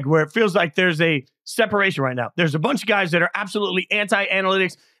 Greg, where it feels like there's a separation right now. There's a bunch of guys that are absolutely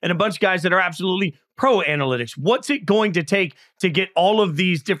anti-analytics and a bunch of guys that are absolutely pro-analytics. What's it going to take to get all of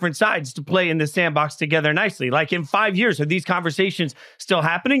these different sides to play in the sandbox together nicely? Like in 5 years, are these conversations still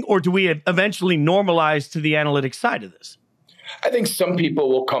happening, or do we eventually normalize to the analytics side of this? I think some people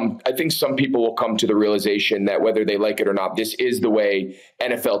will come to the realization that whether they like it or not, this is the way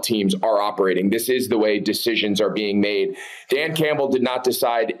NFL teams are operating. This is the way decisions are being made. Dan Campbell did not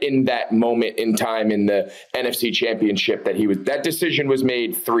decide in that moment in time in the NFC Championship that decision was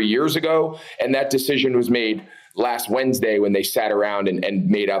made 3 years ago, and that decision was made last Wednesday when they sat around and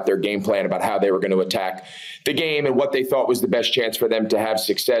made out their game plan about how they were going to attack the game and what they thought was the best chance for them to have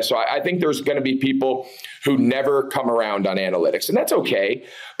success. So I think there's going to be people who never come around on analytics, and that's okay.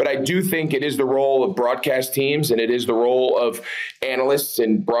 But I do think it is the role of broadcast teams, and it is the role of analysts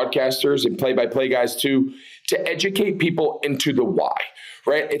and broadcasters and play-by-play guys to educate people into the why.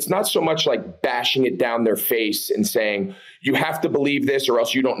 Right? It's not so much like bashing it down their face and saying, you have to believe this or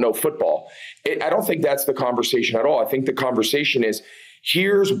else you don't know football. I don't think that's the conversation at all. I think the conversation is,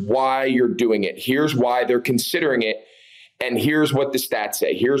 here's why you're doing it. Here's why they're considering it. And here's what the stats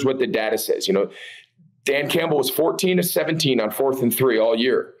say. Here's what the data says. You know, Dan Campbell was 14 of 17 on 4th and 3 all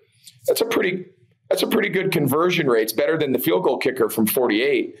year. That's a pretty good conversion rate. It's better than the field goal kicker from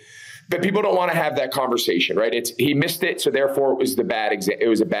 48. But people don't want to have that conversation, right? He missed it, so therefore it was a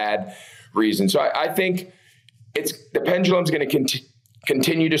bad reason. So I think the pendulum's going to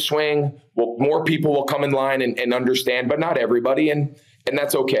continue to swing. Well, more people will come in line and understand, but not everybody, and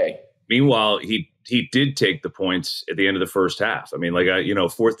that's okay. Meanwhile, he did take the points at the end of the first half. I mean, like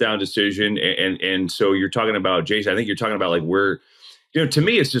 4th down decision, and so you're talking about, Jason. I think you're talking about like where. You know, to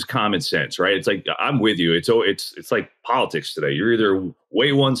me, it's just common sense, right? It's like, I'm with you. It's like politics today. You're either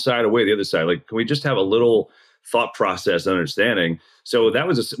way one side or way the other side. Like, can we just have a little thought process and understanding? So that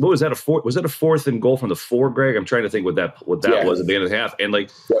was what was that, was that a 4th and goal from the 4, Greg? I'm trying to think what that was at the end of the half. And like,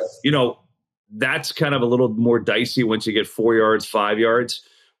 that's kind of a little more dicey once you get 4 yards, 5 yards.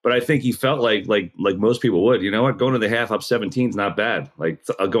 But I think he felt like most people would. You know what? Going to the half up 17 is not bad. Like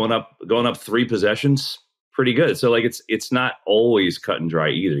going up 3 possessions, pretty good. So like it's not always cut and dry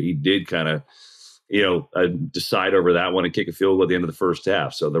either. He did kind of decide over that one and kick a field goal at the end of the first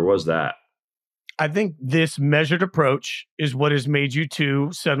half. So there was that. I think this measured approach is what has made you two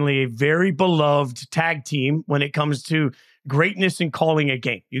suddenly a very beloved tag team when it comes to greatness in calling a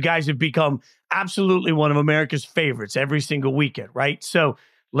game. You guys have become absolutely one of America's favorites every single weekend, right? So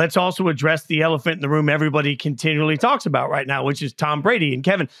let's also address the elephant in the room everybody continually talks about right now, which is Tom Brady. And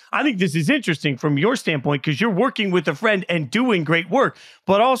Kevin, I think this is interesting from your standpoint because you're working with a friend and doing great work.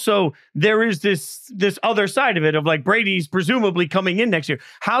 But also there is this other side of it of like Brady's presumably coming in next year.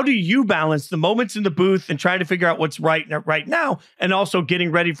 How do you balance the moments in the booth and trying to figure out what's right now and also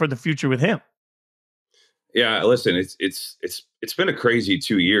getting ready for the future with him? Yeah, listen, it's been a crazy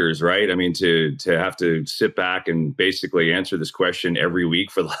 2 years, right? I mean, to have to sit back and basically answer this question every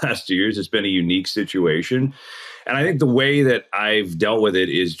week for the last 2 years, it's been a unique situation. And I think the way that I've dealt with it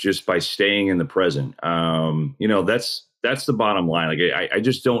is just by staying in the present. That's the bottom line. Like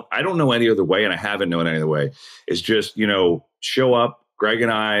I don't know any other way, and I haven't known any other way. It's just, show up, Greg and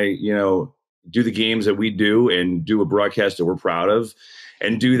I, do the games that we do and do a broadcast that we're proud of.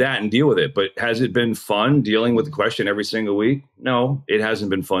 And do that and deal with it. But has it been fun dealing with the question every single week? No, it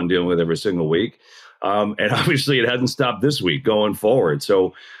hasn't been fun dealing with every single week. And obviously it hasn't stopped this week going forward.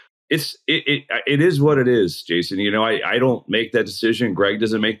 So it is what it is, Jason. I don't make that decision. Greg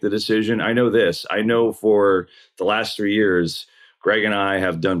doesn't make the decision. I know this. I know for the last 3 years, Greg and I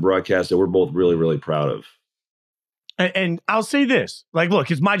have done broadcasts that we're both really, really proud of. And I'll say this, like, look,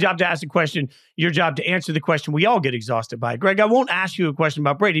 it's my job to ask the question, your job to answer the question. We all get exhausted by it. Greg, I won't ask you a question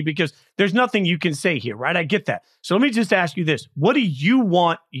about Brady because there's nothing you can say here, right? I get that. So let me just ask you this. What do you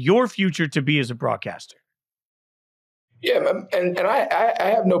want your future to be as a broadcaster? Yeah, and I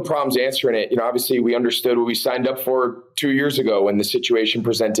have no problems answering it. Obviously we understood what we signed up for 2 years ago when the situation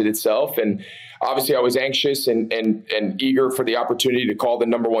presented itself. And obviously I was anxious and eager for the opportunity to call the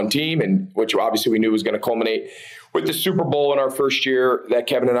number one team, and which obviously we knew was going to culminate with the Super Bowl in our first year that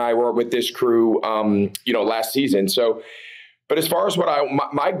Kevin and I were with this crew, last season. So, but as far as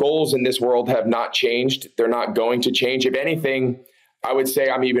my goals in this world have not changed. They're not going to change. If anything, I would say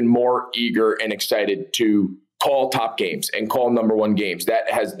I'm even more eager and excited to call top games and call number one games.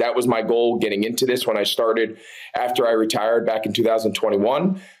 That was my goal getting into this when I started after I retired back in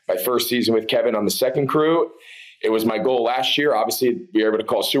 2021, my first season with Kevin on the second crew. It was my goal last year. Obviously, we were able to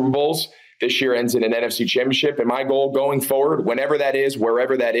call Super Bowls. This year ends in an NFC Championship. And my goal going forward, whenever that is,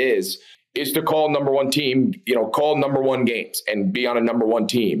 wherever that is to call number one team, call number one games and be on a number one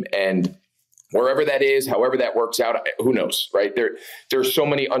team. And wherever that is, however that works out, who knows, right? There's so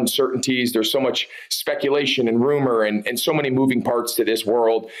many uncertainties. There's so much speculation and rumor and so many moving parts to this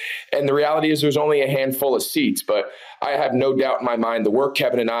world. And the reality is there's only a handful of seats, but I have no doubt in my mind the work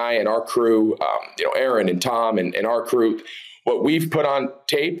Kevin and I and our crew, Aaron and Tom and our crew, what we've put on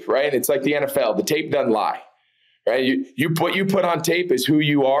tape, right? It's like the NFL, the tape doesn't lie, right? What you put on tape is who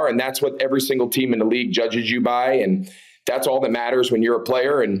you are. And that's what every single team in the league judges you by. And that's all that matters when you're a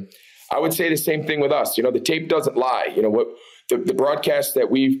player. And I would say the same thing with us. The tape doesn't lie. What the broadcasts that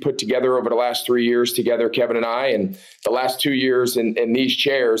we've put together over the last 3 years together, Kevin and I, and the last 2 years in these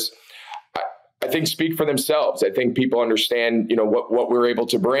chairs, I think speak for themselves. I think people understand, what we're able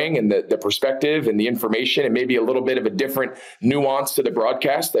to bring and the perspective and the information and maybe a little bit of a different nuance to the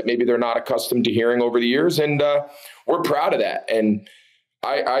broadcast that maybe they're not accustomed to hearing over the years. And we're proud of that. And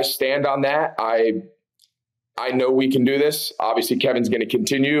I stand on that. I know we can do this. Obviously, Kevin's going to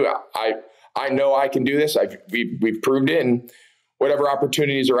continue. I know I can do this. We've proved it. And whatever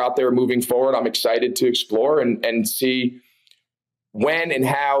opportunities are out there moving forward, I'm excited to explore and see when and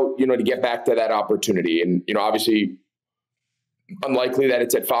how, to get back to that opportunity. And, obviously unlikely that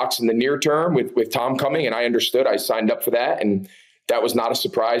it's at Fox in the near term with Tom coming. And I understood, I signed up for that. And that was not a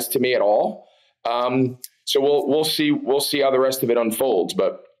surprise to me at all. So we'll see how the rest of it unfolds.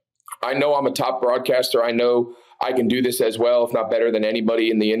 But I know I'm a top broadcaster. I know I can do this as well, if not better than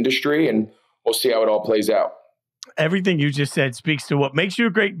anybody in the industry. And we'll see how it all plays out. Everything you just said speaks to what makes you a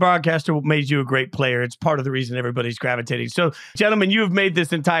great broadcaster, what made you a great player. It's part of the reason everybody's gravitating. So, gentlemen, you have made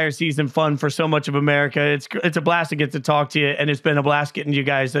this entire season fun for so much of America. It's a blast to get to talk to you, and it's been a blast getting you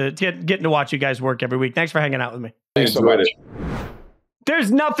guys getting to watch you guys work every week. Thanks for hanging out with me. Thanks so much.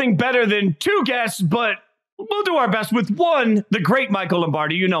 There's nothing better than two guests, but we'll do our best with one, the great Michael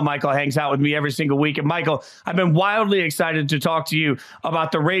Lombardi. Michael hangs out with me every single week. And Michael, I've been wildly excited to talk to you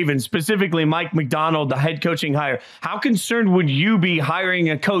about the Ravens, specifically Mike Macdonald, the head coaching hire. How concerned would you be hiring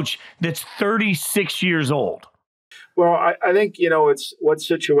a coach that's 36 years old? Well, I think, it's what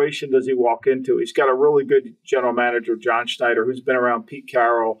situation does he walk into? He's got a really good general manager, John Schneider, who's been around Pete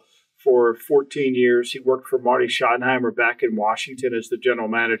Carroll for 14 years. He worked for Marty Schottenheimer back in Washington as the general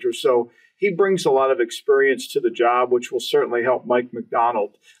manager. So he brings a lot of experience to the job, which will certainly help Mike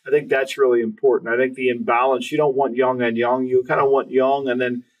Macdonald. I think that's really important. I think the imbalance, you don't want young and young. You kind of want young. And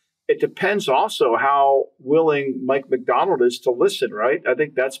then it depends also how willing Mike Macdonald is to listen, right? I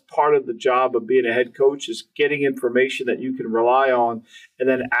think that's part of the job of being a head coach is getting information that you can rely on and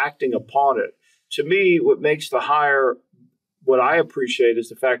then acting upon it. To me, what makes the hire, what I appreciate is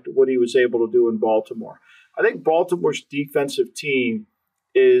the fact that what he was able to do in Baltimore. I think Baltimore's defensive team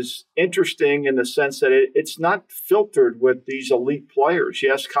is interesting in the sense that it's not filtered with these elite players.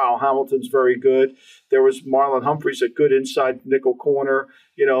 Yes, Kyle Hamilton's very good. There was Marlon Humphreys, a good inside nickel corner.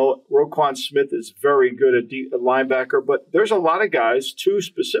 Roquan Smith is very good at linebacker. But there's a lot of guys, too,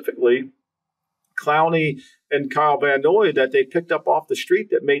 specifically, Clowney and Kyle Van Noy, that they picked up off the street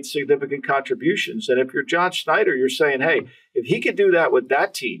that made significant contributions. And if you're John Schneider, you're saying, hey, if he could do that with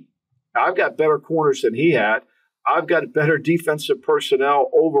that team, I've got better corners than he had. I've got better defensive personnel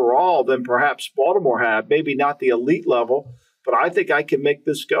overall than perhaps Baltimore had, maybe not the elite level, but I think I can make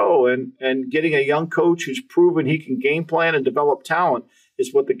this go. And getting a young coach who's proven he can game plan and develop talent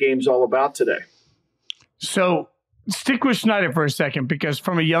is what the game's all about today. So stick with Schneider for a second, because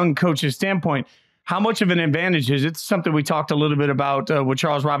from a young coach's standpoint, how much of an advantage is it? It's something we talked a little bit about with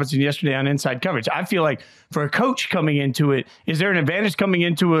Charles Robinson yesterday on Inside Coverage. I feel like for a coach coming into it, is there an advantage coming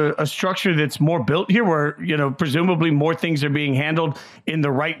into a structure that's more built here where, presumably more things are being handled in the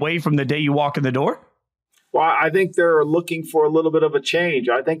right way from the day you walk in the door? Well, I think they're looking for a little bit of a change.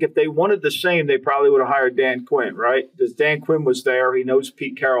 I think if they wanted the same, they probably would have hired Dan Quinn, right? Because Dan Quinn was there. He knows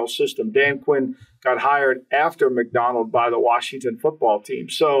Pete Carroll's system. Dan Quinn got hired after Macdonald by the Washington football team.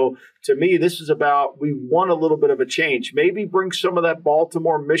 So to me, this is about we want a little bit of a change. Maybe bring some of that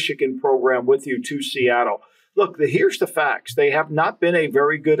Baltimore, Michigan program with you to Seattle. Look, here's the facts. They have not been a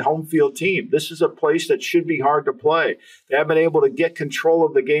very good home field team. This is a place that should be hard to play. They haven't been able to get control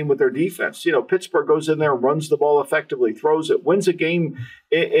of the game with their defense. You know, Pittsburgh goes in there and runs the ball effectively, throws it, wins a game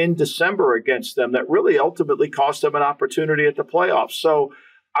in December against them that really ultimately cost them an opportunity at the playoffs. So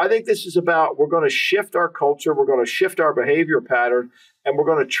I think this is about we're going to shift our culture, we're going to shift our behavior pattern, and we're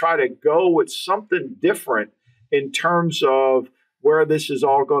going to try to go with something different in terms of where this is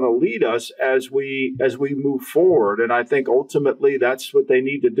all going to lead us as we move forward. And I think ultimately that's what they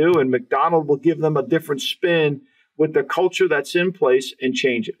need to do. And Macdonald will give them a different spin with the culture that's in place and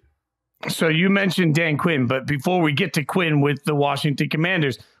change it. So you mentioned Dan Quinn, but before we get to Quinn with the Washington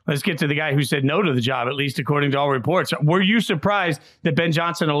Commanders, let's get to the guy who said no to the job, at least according to all reports. Were you surprised that Ben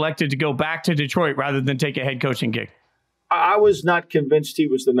Johnson elected to go back to Detroit rather than take a head coaching gig? I was not convinced he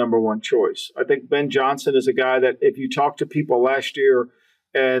was the number one choice. I think Ben Johnson is a guy that if you talk to people last year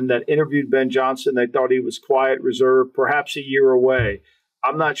and that interviewed Ben Johnson, they thought he was quiet, reserved, perhaps a year away.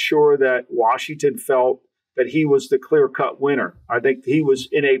 I'm not sure that Washington felt that he was the clear-cut winner. I think he was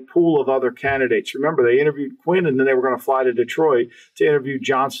in a pool of other candidates. Remember, they interviewed Quinn, and then they were going to fly to Detroit to interview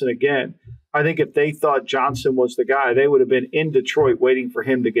Johnson again. I think if they thought Johnson was the guy, they would have been in Detroit waiting for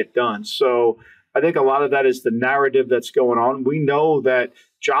him to get done. So I think a lot of that is the narrative that's going on. We know that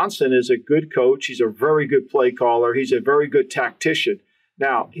Johnson is a good coach. He's a very good play caller. He's a very good tactician.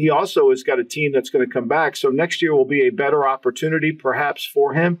 Now, he also has got a team that's going to come back. So next year will be a better opportunity perhaps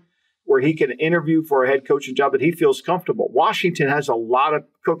for him where he can interview for a head coaching job that he feels comfortable. Washington has a lot of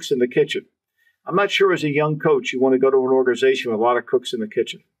cooks in the kitchen. I'm not sure as a young coach you want to go to an organization with a lot of cooks in the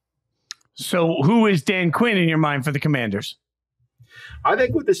kitchen. So who is Dan Quinn in your mind for the Commanders? I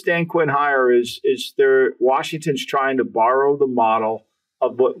think with the Dan Quinn hire is Washington's trying to borrow the model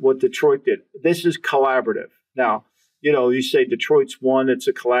of what Detroit did. This is collaborative. Now, you know, you say Detroit's won. It's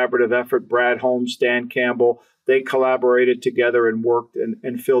a collaborative effort. Brad Holmes, Dan Campbell, they collaborated together and worked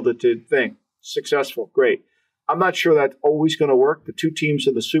and filled it to thing. Successful. Great. I'm not sure that's always going to work. The two teams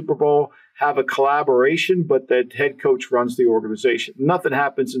in the Super Bowl have a collaboration, but the head coach runs the organization. Nothing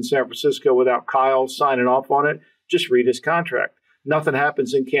happens in San Francisco without Kyle signing off on it. Just read his contract. Nothing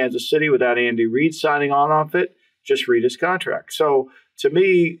happens in Kansas City without Andy Reid signing on off it. Just read his contract. So to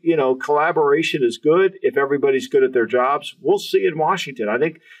me, you know, collaboration is good if everybody's good at their jobs. We'll see in Washington. I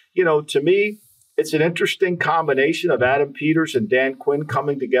think, you know, to me, it's an interesting combination of Adam Peters and Dan Quinn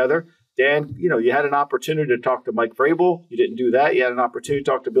coming together. Dan, you know, you had an opportunity to talk to Mike Vrabel. You didn't do that. You had an opportunity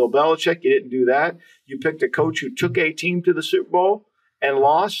to talk to Bill Belichick. You didn't do that. You picked a coach who took a team to the Super Bowl and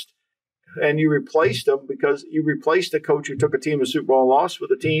lost. And you replaced them because you replaced a coach who took a team to the Super Bowl and lost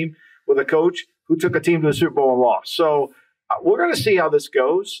with a coach who took a team to the Super Bowl and lost. So we're going to see how this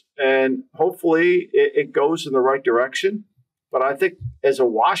goes, and hopefully it goes in the right direction. But I think as a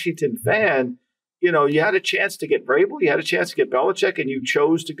Washington fan, you know, you had a chance to get Vrabel, you had a chance to get Belichick, and you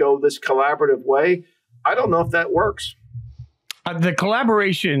chose to go this collaborative way. I don't know if that works. The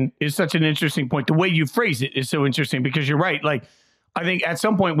collaboration is such an interesting point. The way you phrase it is so interesting because you're right. Like, I think at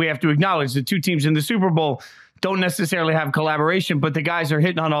some point we have to acknowledge the two teams in the Super Bowl don't necessarily have collaboration, but the guys are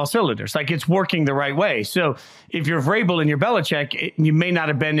hitting on all cylinders. Like, it's working the right way. So if you're Vrabel and you're Belichick, you may not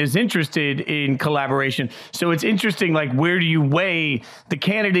have been as interested in collaboration. So it's interesting, like, where do you weigh the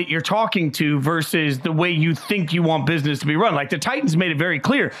candidate you're talking to versus the way you think you want business to be run? Like, the Titans made it very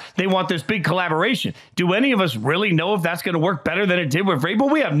clear they want this big collaboration. Do any of us really know if that's going to work better than it did with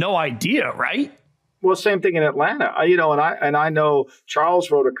Vrabel? We have no idea, right? Well, same thing in Atlanta. You know, and I know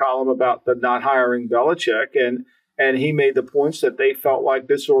Charles wrote a column about the not hiring Belichick, and he made the points that they felt like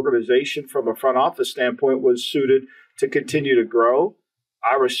this organization, from a front office standpoint, was suited to continue to grow.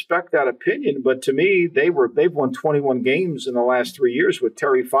 I respect that opinion, but to me, they've won 21 games in the last 3 years with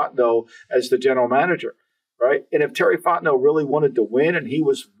Terry Fontenot as the general manager. Right. And if Terry Fontenot really wanted to win and he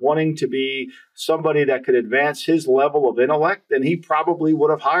was wanting to be somebody that could advance his level of intellect, then he probably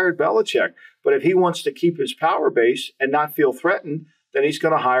would have hired Belichick. But if he wants to keep his power base and not feel threatened, then he's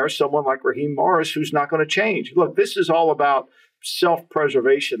going to hire someone like Raheem Morris, who's not going to change. Look, this is all about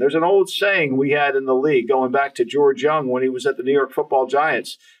self-preservation. There's an old saying we had in the league going back to George Young when he was at the New York Football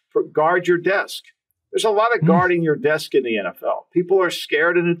Giants: guard your desk. There's a lot of guarding your desk in the NFL. People are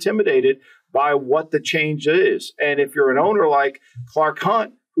scared and intimidated by what the change is. And if you're an owner like Clark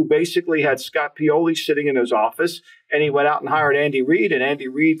Hunt, who basically had Scott Pioli sitting in his office, and he went out and hired Andy Reid, and Andy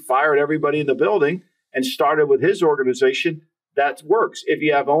Reid fired everybody in the building, and started with his organization, that works. If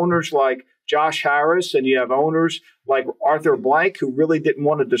you have owners like Josh Harris and you have owners like Arthur Blank who really didn't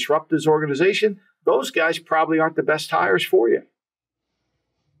want to disrupt his organization, those guys probably aren't the best hires for you.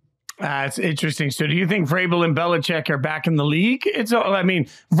 It's interesting. So do you think Vrabel and Belichick are back in the league?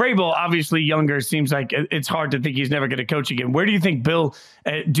 Vrabel, obviously younger, seems like it's hard to think he's never going to coach again. Where do you think Bill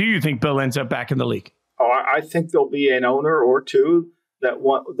ends up back in the league? Oh, I think there'll be an owner or two that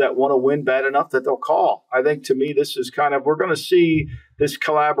want to win bad enough that they'll call. I think, to me, this is we're going to see this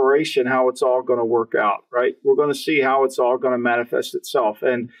collaboration, how it's all going to work out, right? We're going to see how it's all going to manifest itself.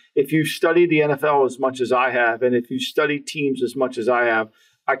 And if you study the NFL as much as I have, and if you study teams as much as I have,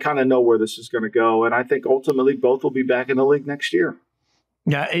 I kind of know where this is going to go. And I think ultimately both will be back in the league next year.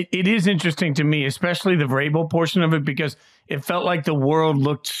 Yeah, it is interesting to me, especially the Vrabel portion of it, because it felt like the world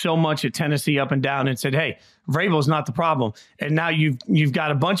looked so much at Tennessee up and down and said, hey, Vrabel's not the problem. And now you've got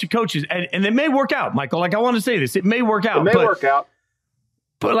a bunch of coaches, and it may work out, Michael. Like, I want to say this. It may work out. It may work out.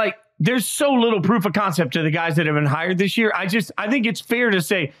 But, like, there's so little proof of concept to the guys that have been hired this year. I think it's fair to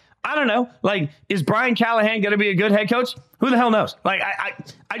say, I don't know. Like, is Brian Callahan going to be a good head coach? Who the hell knows? Like,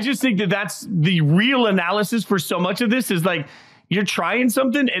 I just think that's the real analysis for so much of this is, like, you're trying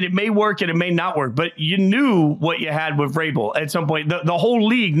something and it may work and it may not work, but you knew what you had with Vrabel at some point. The whole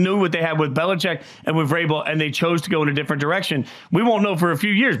league knew what they had with Belichick and with Vrabel, and they chose to go in a different direction. We won't know for a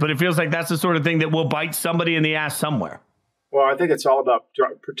few years, but it feels like that's the sort of thing that will bite somebody in the ass somewhere. Well, I think it's all about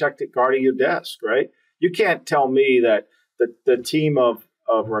guarding your desk, right? You can't tell me that the team of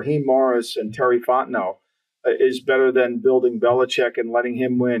Raheem Morris and Terry Fontenot is better than building Belichick and letting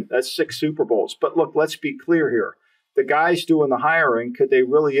him win. That's 6 Super Bowls. But look, let's be clear here. The guys doing the hiring, could they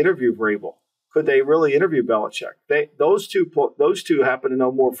really interview Vrabel? Could they really interview Belichick? Those two happen to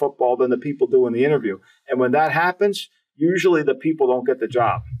know more football than the people doing the interview. And when that happens, usually the people don't get the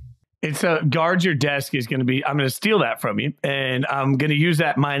job. It's guard your desk is going to be, I'm going to steal that from you. And I'm going to use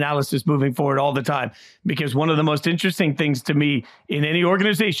that in my analysis moving forward all the time, because one of the most interesting things to me in any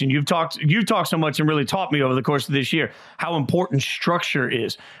organization, you've talked so much and really taught me over the course of this year, how important structure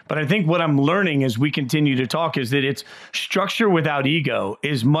is. But I think what I'm learning as we continue to talk is that it's structure without ego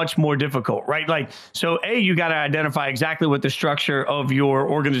is much more difficult, right? Like, so A, you got to identify exactly what the structure of your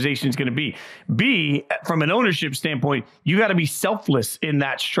organization is going to be. B, from an ownership standpoint, you got to be selfless in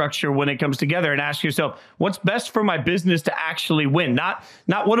that structure when it comes together and ask yourself, what's best for my business to actually win? Not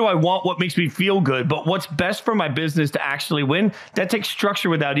what do I want, what makes me feel good, but what's best for my business to actually win? That takes structure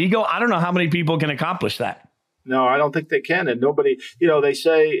without ego. I don't know how many people can accomplish that. No, I don't think they can. And nobody, they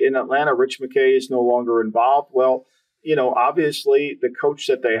say in Atlanta, Rich McKay is no longer involved. Well, obviously the coach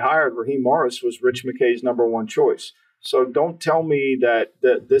that they hired, Raheem Morris, was Rich McKay's number one choice. So don't tell me that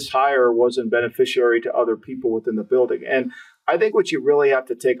this hire wasn't beneficiary to other people within the building. And I think what you really have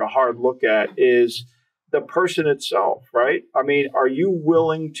to take a hard look at is the person itself, right? I mean, are you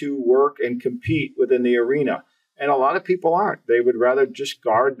willing to work and compete within the arena? And a lot of people aren't. They would rather just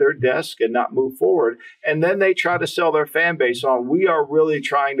guard their desk and not move forward. And then they try to sell their fan base on, we are really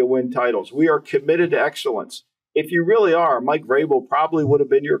trying to win titles. We are committed to excellence. If you really are, Mike Vrabel probably would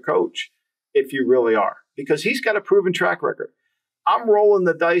have been your coach if you really are, because he's got a proven track record. I'm rolling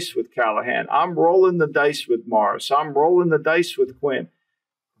the dice with Callahan. I'm rolling the dice with Morris. I'm rolling the dice with Quinn.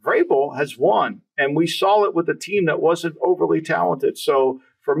 Vrabel has won, and we saw it with a team that wasn't overly talented. So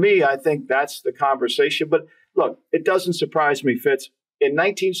for me, I think that's the conversation. But look, it doesn't surprise me, Fitz. In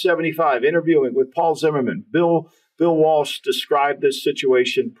 1975, interviewing with Paul Zimmerman, Bill Walsh described this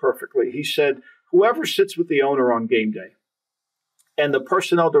situation perfectly. He said, whoever sits with the owner on game day and the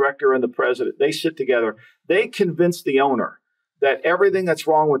personnel director and the president, they sit together, they convince the owner that everything that's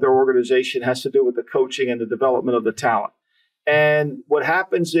wrong with their organization has to do with the coaching and the development of the talent. And what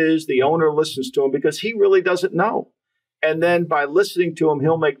happens is the owner listens to him because he really doesn't know. And then by listening to him,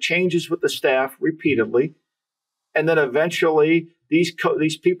 he'll make changes with the staff repeatedly. And then eventually these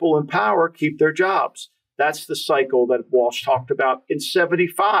people in power keep their jobs. That's the cycle that Walsh talked about in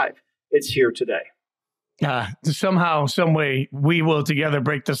 75. It's here today. Somehow, some way, we will together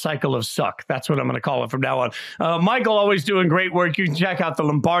break the cycle of suck. That's what I'm going to call it from now on. Michael, always doing great work. You can check out the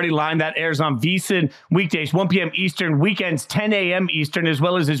Lombardi Line. That airs on VSiN weekdays, 1 p.m. Eastern, weekends, 10 a.m. Eastern, as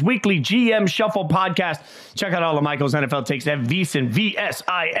well as his weekly GM Shuffle podcast. Check out all of Michael's NFL takes at VSiN,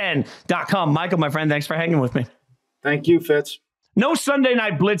 VSIN.com. Michael, my friend, thanks for hanging with me. Thank you, Fitz. No Sunday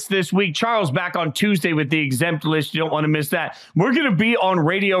Night Blitz this week. Charles back on Tuesday with the exempt list. You don't want to miss that. We're going to be on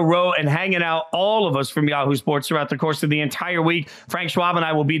Radio Row and hanging out, all of us from Yahoo Sports, throughout the course of the entire week. Frank Schwab and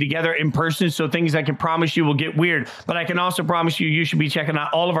I will be together in person, so things I can promise you will get weird. But I can also promise you, you should be checking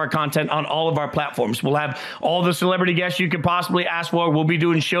out all of our content on all of our platforms. We'll have all the celebrity guests you could possibly ask for. We'll be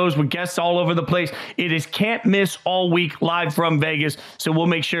doing shows with guests all over the place. It is can't miss all week live from Vegas, so we'll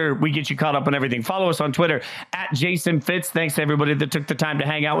make sure we get you caught up on everything. Follow us on Twitter at Jason Fitz. Thanks to everybody that took the time to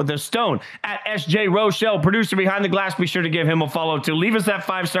hang out with us. Stone at SJ Rochelle, producer behind the glass. Be sure to give him a follow too. Leave us that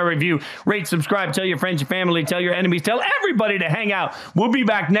 5-star review. Rate, subscribe, tell your friends, your family, tell your enemies, tell everybody to hang out. We'll be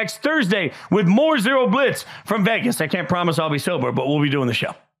back next Thursday with more Zero Blitz from Vegas. I can't promise I'll be sober, but we'll be doing the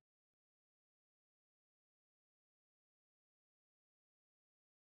show.